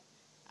transition.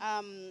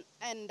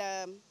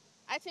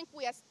 I think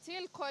we are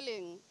still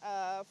calling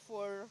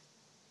for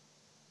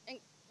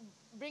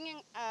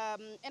bringing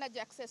energy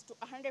access to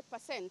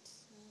 100%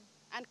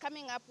 and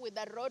coming up with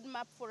a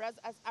roadmap for us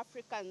as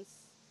Africans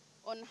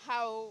on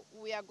how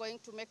we are going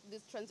to make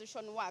this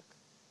transition work.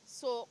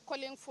 So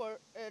calling for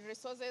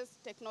resources,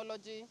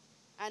 technology,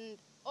 and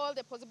all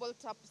the possible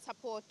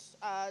support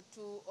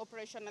to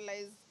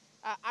operationalize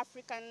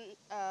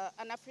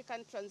an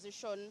African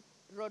transition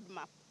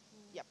roadmap.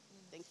 Yep,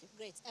 thank you.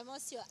 Great.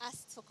 Amos, you're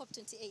asked for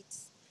COP28.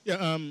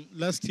 Yeah,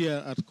 last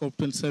year at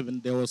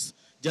COP27, there was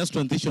Just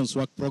Transitions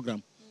Work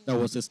Program that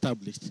was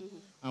established.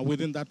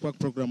 Within that work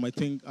program, I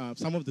think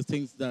some of the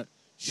things that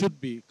should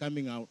be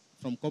coming out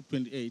from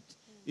COP28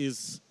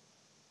 is,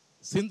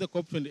 since the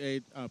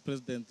COP28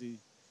 presidency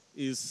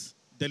is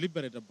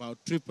deliberate about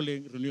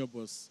tripling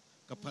renewables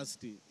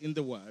capacity in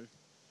the world,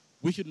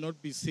 we should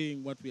not be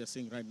seeing what we are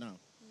seeing right now,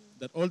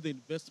 that all the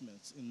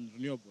investments in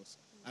renewables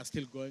are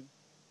still going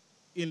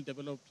in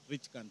developed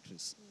rich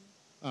countries.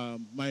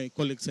 My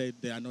colleague said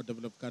they are not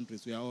developed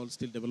countries. We are all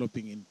still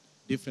developing in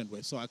different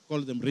ways. So I call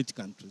them rich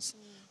countries.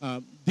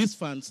 These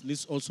funds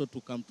need also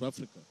to come to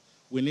Africa.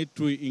 We need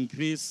to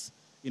increase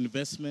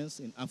investments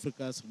in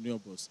Africa's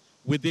renewables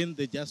within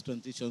the Just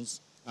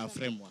Transitions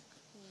framework.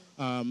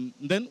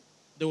 Then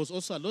there was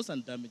also a loss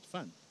and damage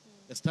fund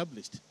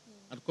established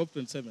at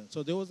COP27.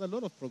 So there was a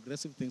lot of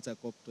progressive things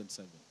at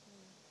COP27.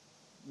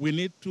 We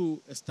need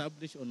to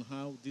establish on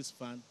how this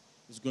fund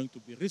is going to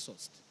be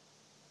resourced.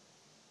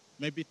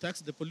 Maybe tax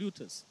the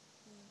polluters,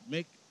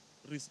 make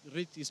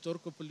rich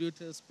historical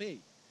polluters pay,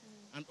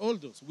 and all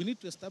those. We need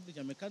to establish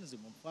a mechanism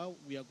of how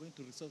we are going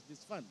to resource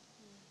this fund.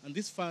 And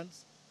these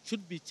funds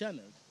should be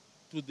channeled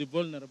to the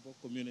vulnerable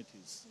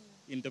communities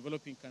in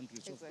developing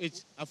countries, of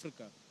which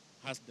Africa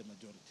has the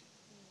majority.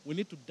 We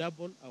need to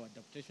double our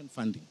adaptation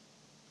funding.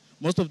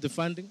 Most of the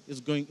funding is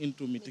going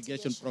into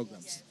mitigation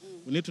programs. Yes.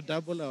 We need to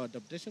double our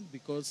adaptation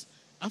because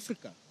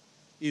Africa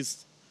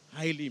is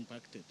highly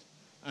impacted.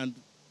 And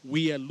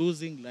we are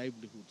losing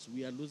livelihoods.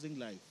 We are losing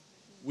life.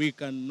 We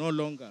can no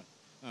longer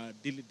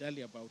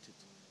dilly-dally about it.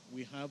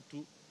 We have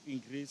to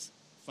increase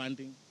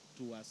funding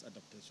towards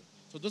adaptation.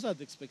 So those are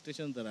the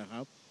expectations that I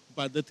have.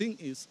 But the thing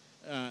is,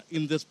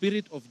 in the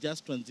spirit of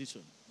just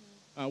transition,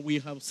 we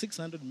have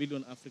 600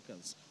 million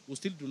Africans who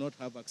still do not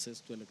have access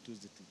to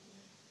electricity.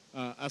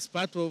 As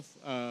part of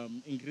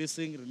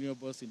increasing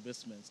renewables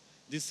investments,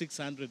 these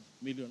 600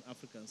 million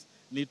Africans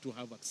need to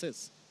have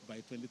access by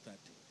 2030.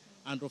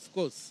 And of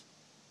course,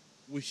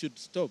 we should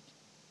stop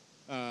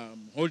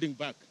holding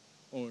back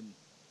on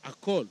a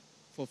call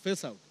for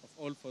phase out of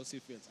all fossil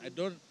fuels.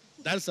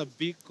 That's a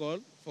big call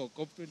for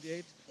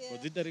COP28,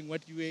 considering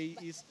what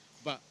UAE is,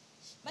 but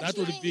that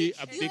would be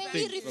a big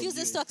thing. UAE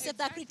refuses to accept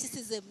that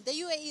criticism. The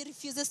UAE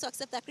refuses to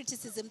accept that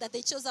criticism that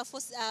they chose a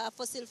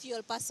fossil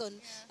fuel person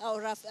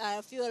or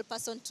a fuel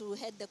person to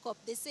head the COP.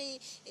 They say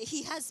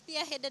he has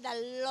spearheaded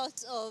a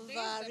lot of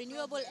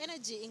renewable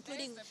energy,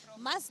 including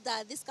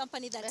Mazda, this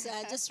company that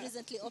just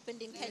recently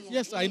opened in Kenya.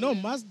 Yes, I know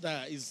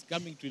Mazda is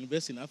coming to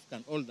invest in Africa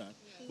and all that,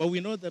 but we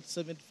know that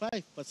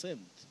 75%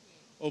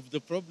 of the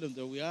problem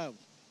that we have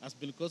has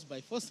been caused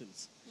by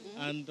fossils.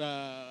 And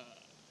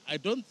I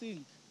don't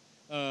think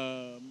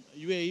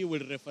UAE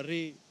will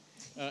referee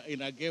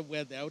in a game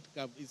where the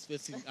outcome is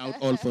facing out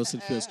all fossil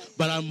fuels.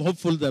 But I'm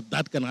hopeful that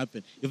that can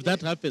happen. If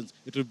that happens,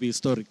 it will be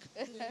historic.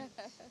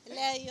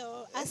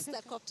 Leo asked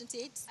the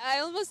COP28. I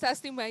almost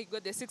asked him where he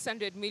got the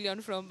 600 million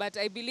from, but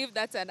I believe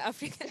that's an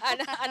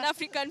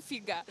African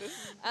figure.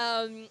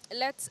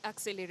 Let's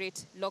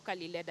accelerate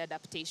locally led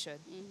adaptation,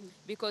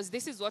 because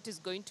this is what is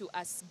going to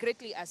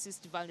greatly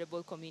assist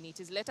vulnerable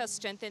communities. Let us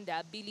strengthen their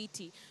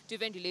ability to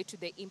even relate to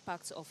the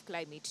impacts of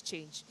climate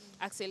change.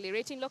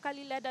 Accelerating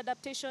locally led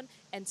adaptation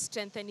and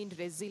strengthening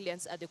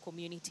resilience at the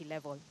community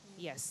level.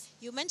 Yes.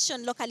 You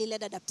mentioned locally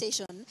led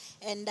adaptation,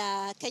 and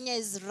Kenya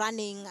is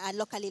running a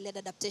locally led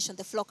adaptation,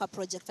 the FLOCA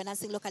project,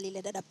 financing locally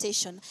led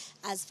adaptation,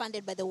 as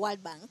funded by the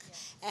World Bank.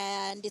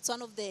 And it's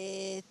one of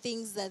the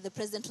things that the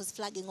president was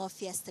flagging off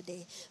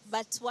yesterday.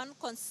 But one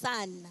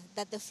concern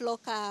that the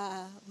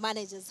FLOCA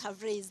managers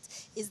have raised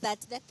is that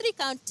there are three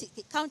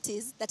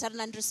counties that are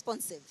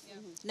non-responsive,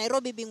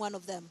 Nairobi being one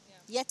of them.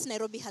 Yet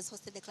Nairobi has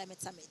hosted the climate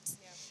summit.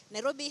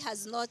 Nairobi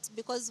has not,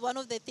 because one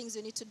of the things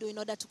you need to do in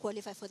order to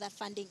qualify for that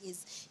funding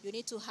is you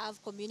need to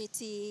have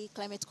community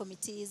climate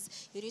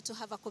committees, you need to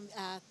have a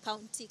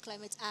county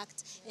climate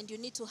act, and you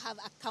need to have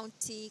a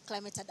county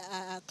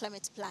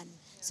climate plan,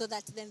 so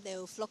that then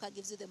the FLOCA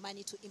gives you the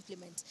money to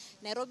implement.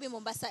 Nairobi,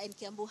 Mombasa, and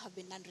Kiambu have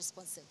been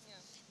non-responsive.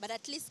 But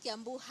at least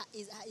Kiambu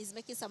is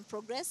making some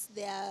progress.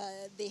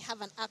 They have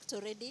an act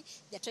already.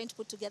 They're trying to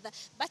put together.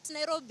 But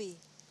Nairobi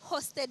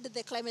hosted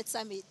the climate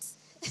summit.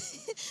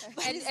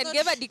 and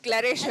gave a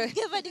declaration.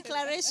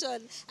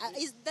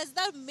 Does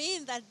that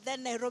mean that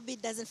then Nairobi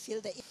doesn't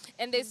feel the...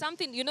 And there's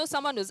something,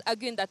 someone was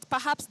arguing that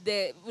perhaps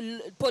the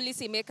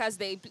policy makers,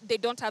 they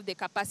don't have the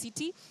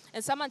capacity.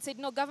 And someone said,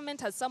 no,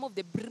 government has some of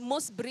the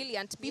most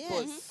brilliant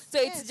people. So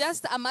it's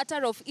just a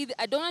matter of,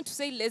 I don't want to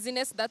say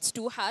laziness, that's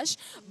too harsh,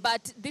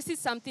 but this is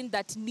something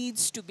that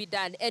needs to be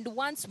done. And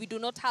once we do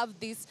not have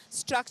these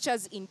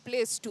structures in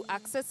place to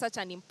access such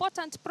an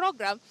important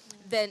program,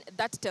 then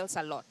that tells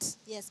a lot.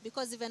 Yes,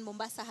 because even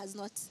Mombasa has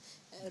not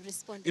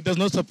responded. It does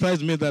not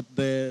surprise me that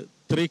the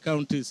three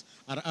counties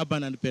are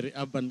urban and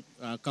peri-urban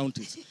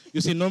counties.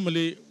 You see,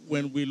 normally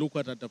when we look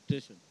at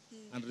adaptation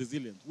and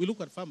resilience, we look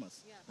at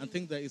farmers and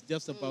think that it's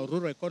just about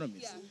rural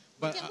economies. Yeah.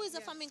 But Kiambu is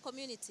a farming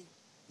community.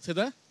 Say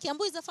that?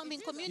 Kiambu is a farming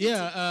community.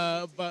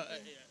 Yeah, but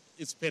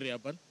it's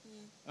peri-urban.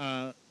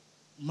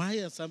 My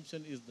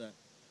assumption is that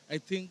I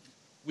think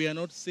we are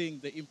not seeing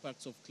the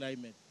impacts of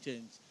climate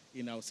change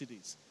in our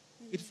cities.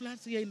 It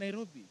floods here in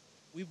Nairobi.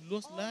 We've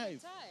lost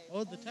life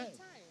all the time.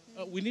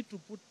 We need to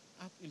put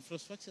up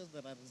infrastructures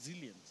that are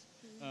resilient.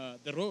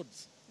 The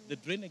roads, the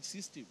drainage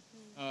system.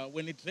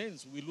 When it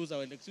rains, we lose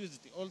our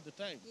electricity all the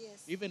time.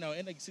 Yes. Even our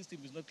energy system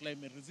is not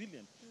climate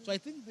resilient. So I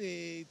think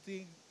they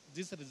think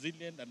this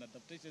resilient and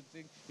adaptation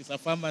thing is a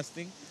farmer's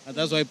thing, and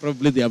that's why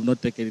probably they have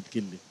not taken it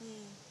keenly.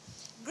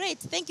 Great.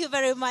 Thank you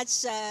very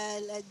much,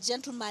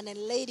 gentlemen and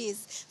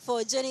ladies,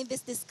 for joining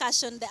this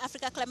discussion. The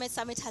Africa Climate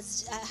Summit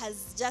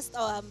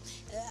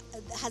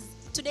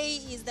today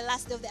is the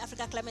last day of the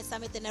Africa Climate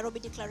Summit. The Nairobi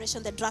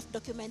Declaration, the draft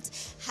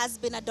document, has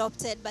been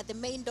adopted, but the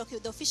main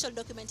document, the official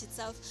document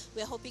itself,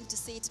 we're hoping to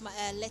see it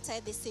later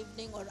this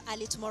evening or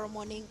early tomorrow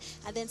morning,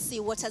 and then see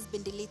what has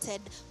been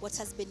deleted, what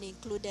has been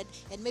included,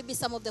 and maybe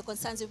some of the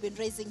concerns we've been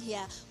raising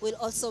here will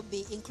also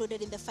be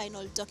included in the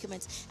final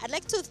document. I'd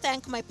like to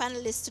thank my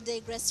panelists today,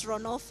 Grace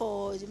Rono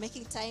for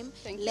making time,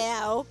 Lea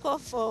Aoko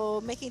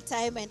for making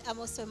time, and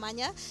Amos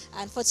Wemanya.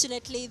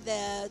 Unfortunately,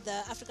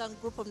 the African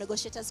group of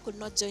negotiators could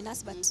not join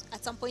us, but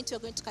at some point we're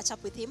going to catch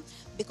up with him,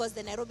 because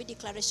the Nairobi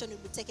Declaration will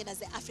be taken as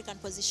the African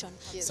position.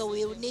 Yes. So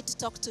we will need to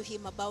talk to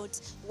him about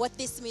what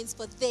this means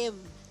for them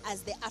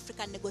as the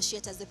African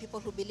negotiators, the people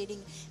who will be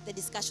leading the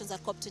discussions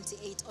at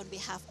COP28 on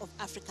behalf of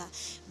Africa.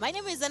 My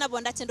name is Zana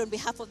Bondati, and on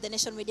behalf of the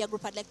Nation Media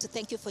Group, I'd like to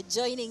thank you for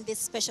joining this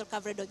special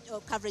coverage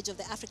of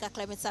the Africa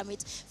Climate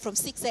Summit from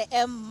 6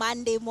 a.m.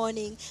 Monday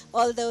morning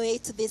all the way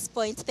to this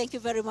point. Thank you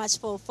very much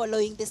for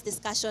following this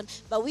discussion.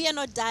 But we are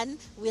not done.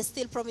 We are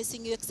still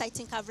promising you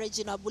exciting coverage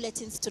in our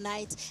bulletins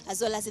tonight,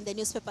 as well as in the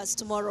newspapers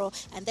tomorrow.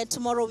 And then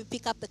tomorrow we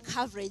pick up the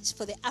coverage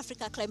for the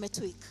Africa Climate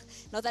Week.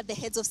 Now that the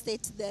heads of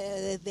state,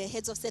 the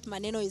heads of state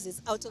Maneno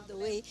is out of the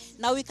way,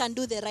 now we can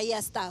do the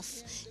Raya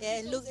stuff.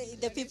 And look,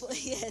 the people,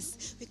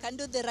 yes, we can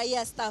do the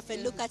Raya stuff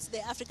and look at the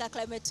Africa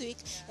Climate Week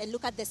and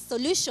look at the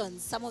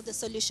solutions, some of the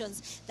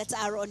solutions that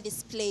are on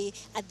display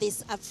at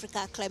this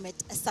Africa Climate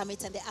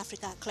Summit and the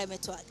Africa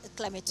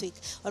Climate Week.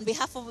 On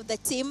behalf of the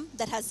team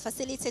that has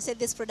facilitated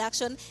this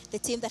production, the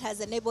team that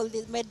has enabled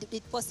it, made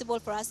it possible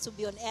for us to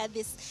be on air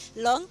this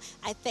long,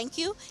 I thank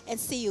you and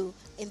see you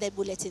in the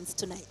bulletins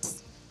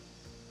tonight.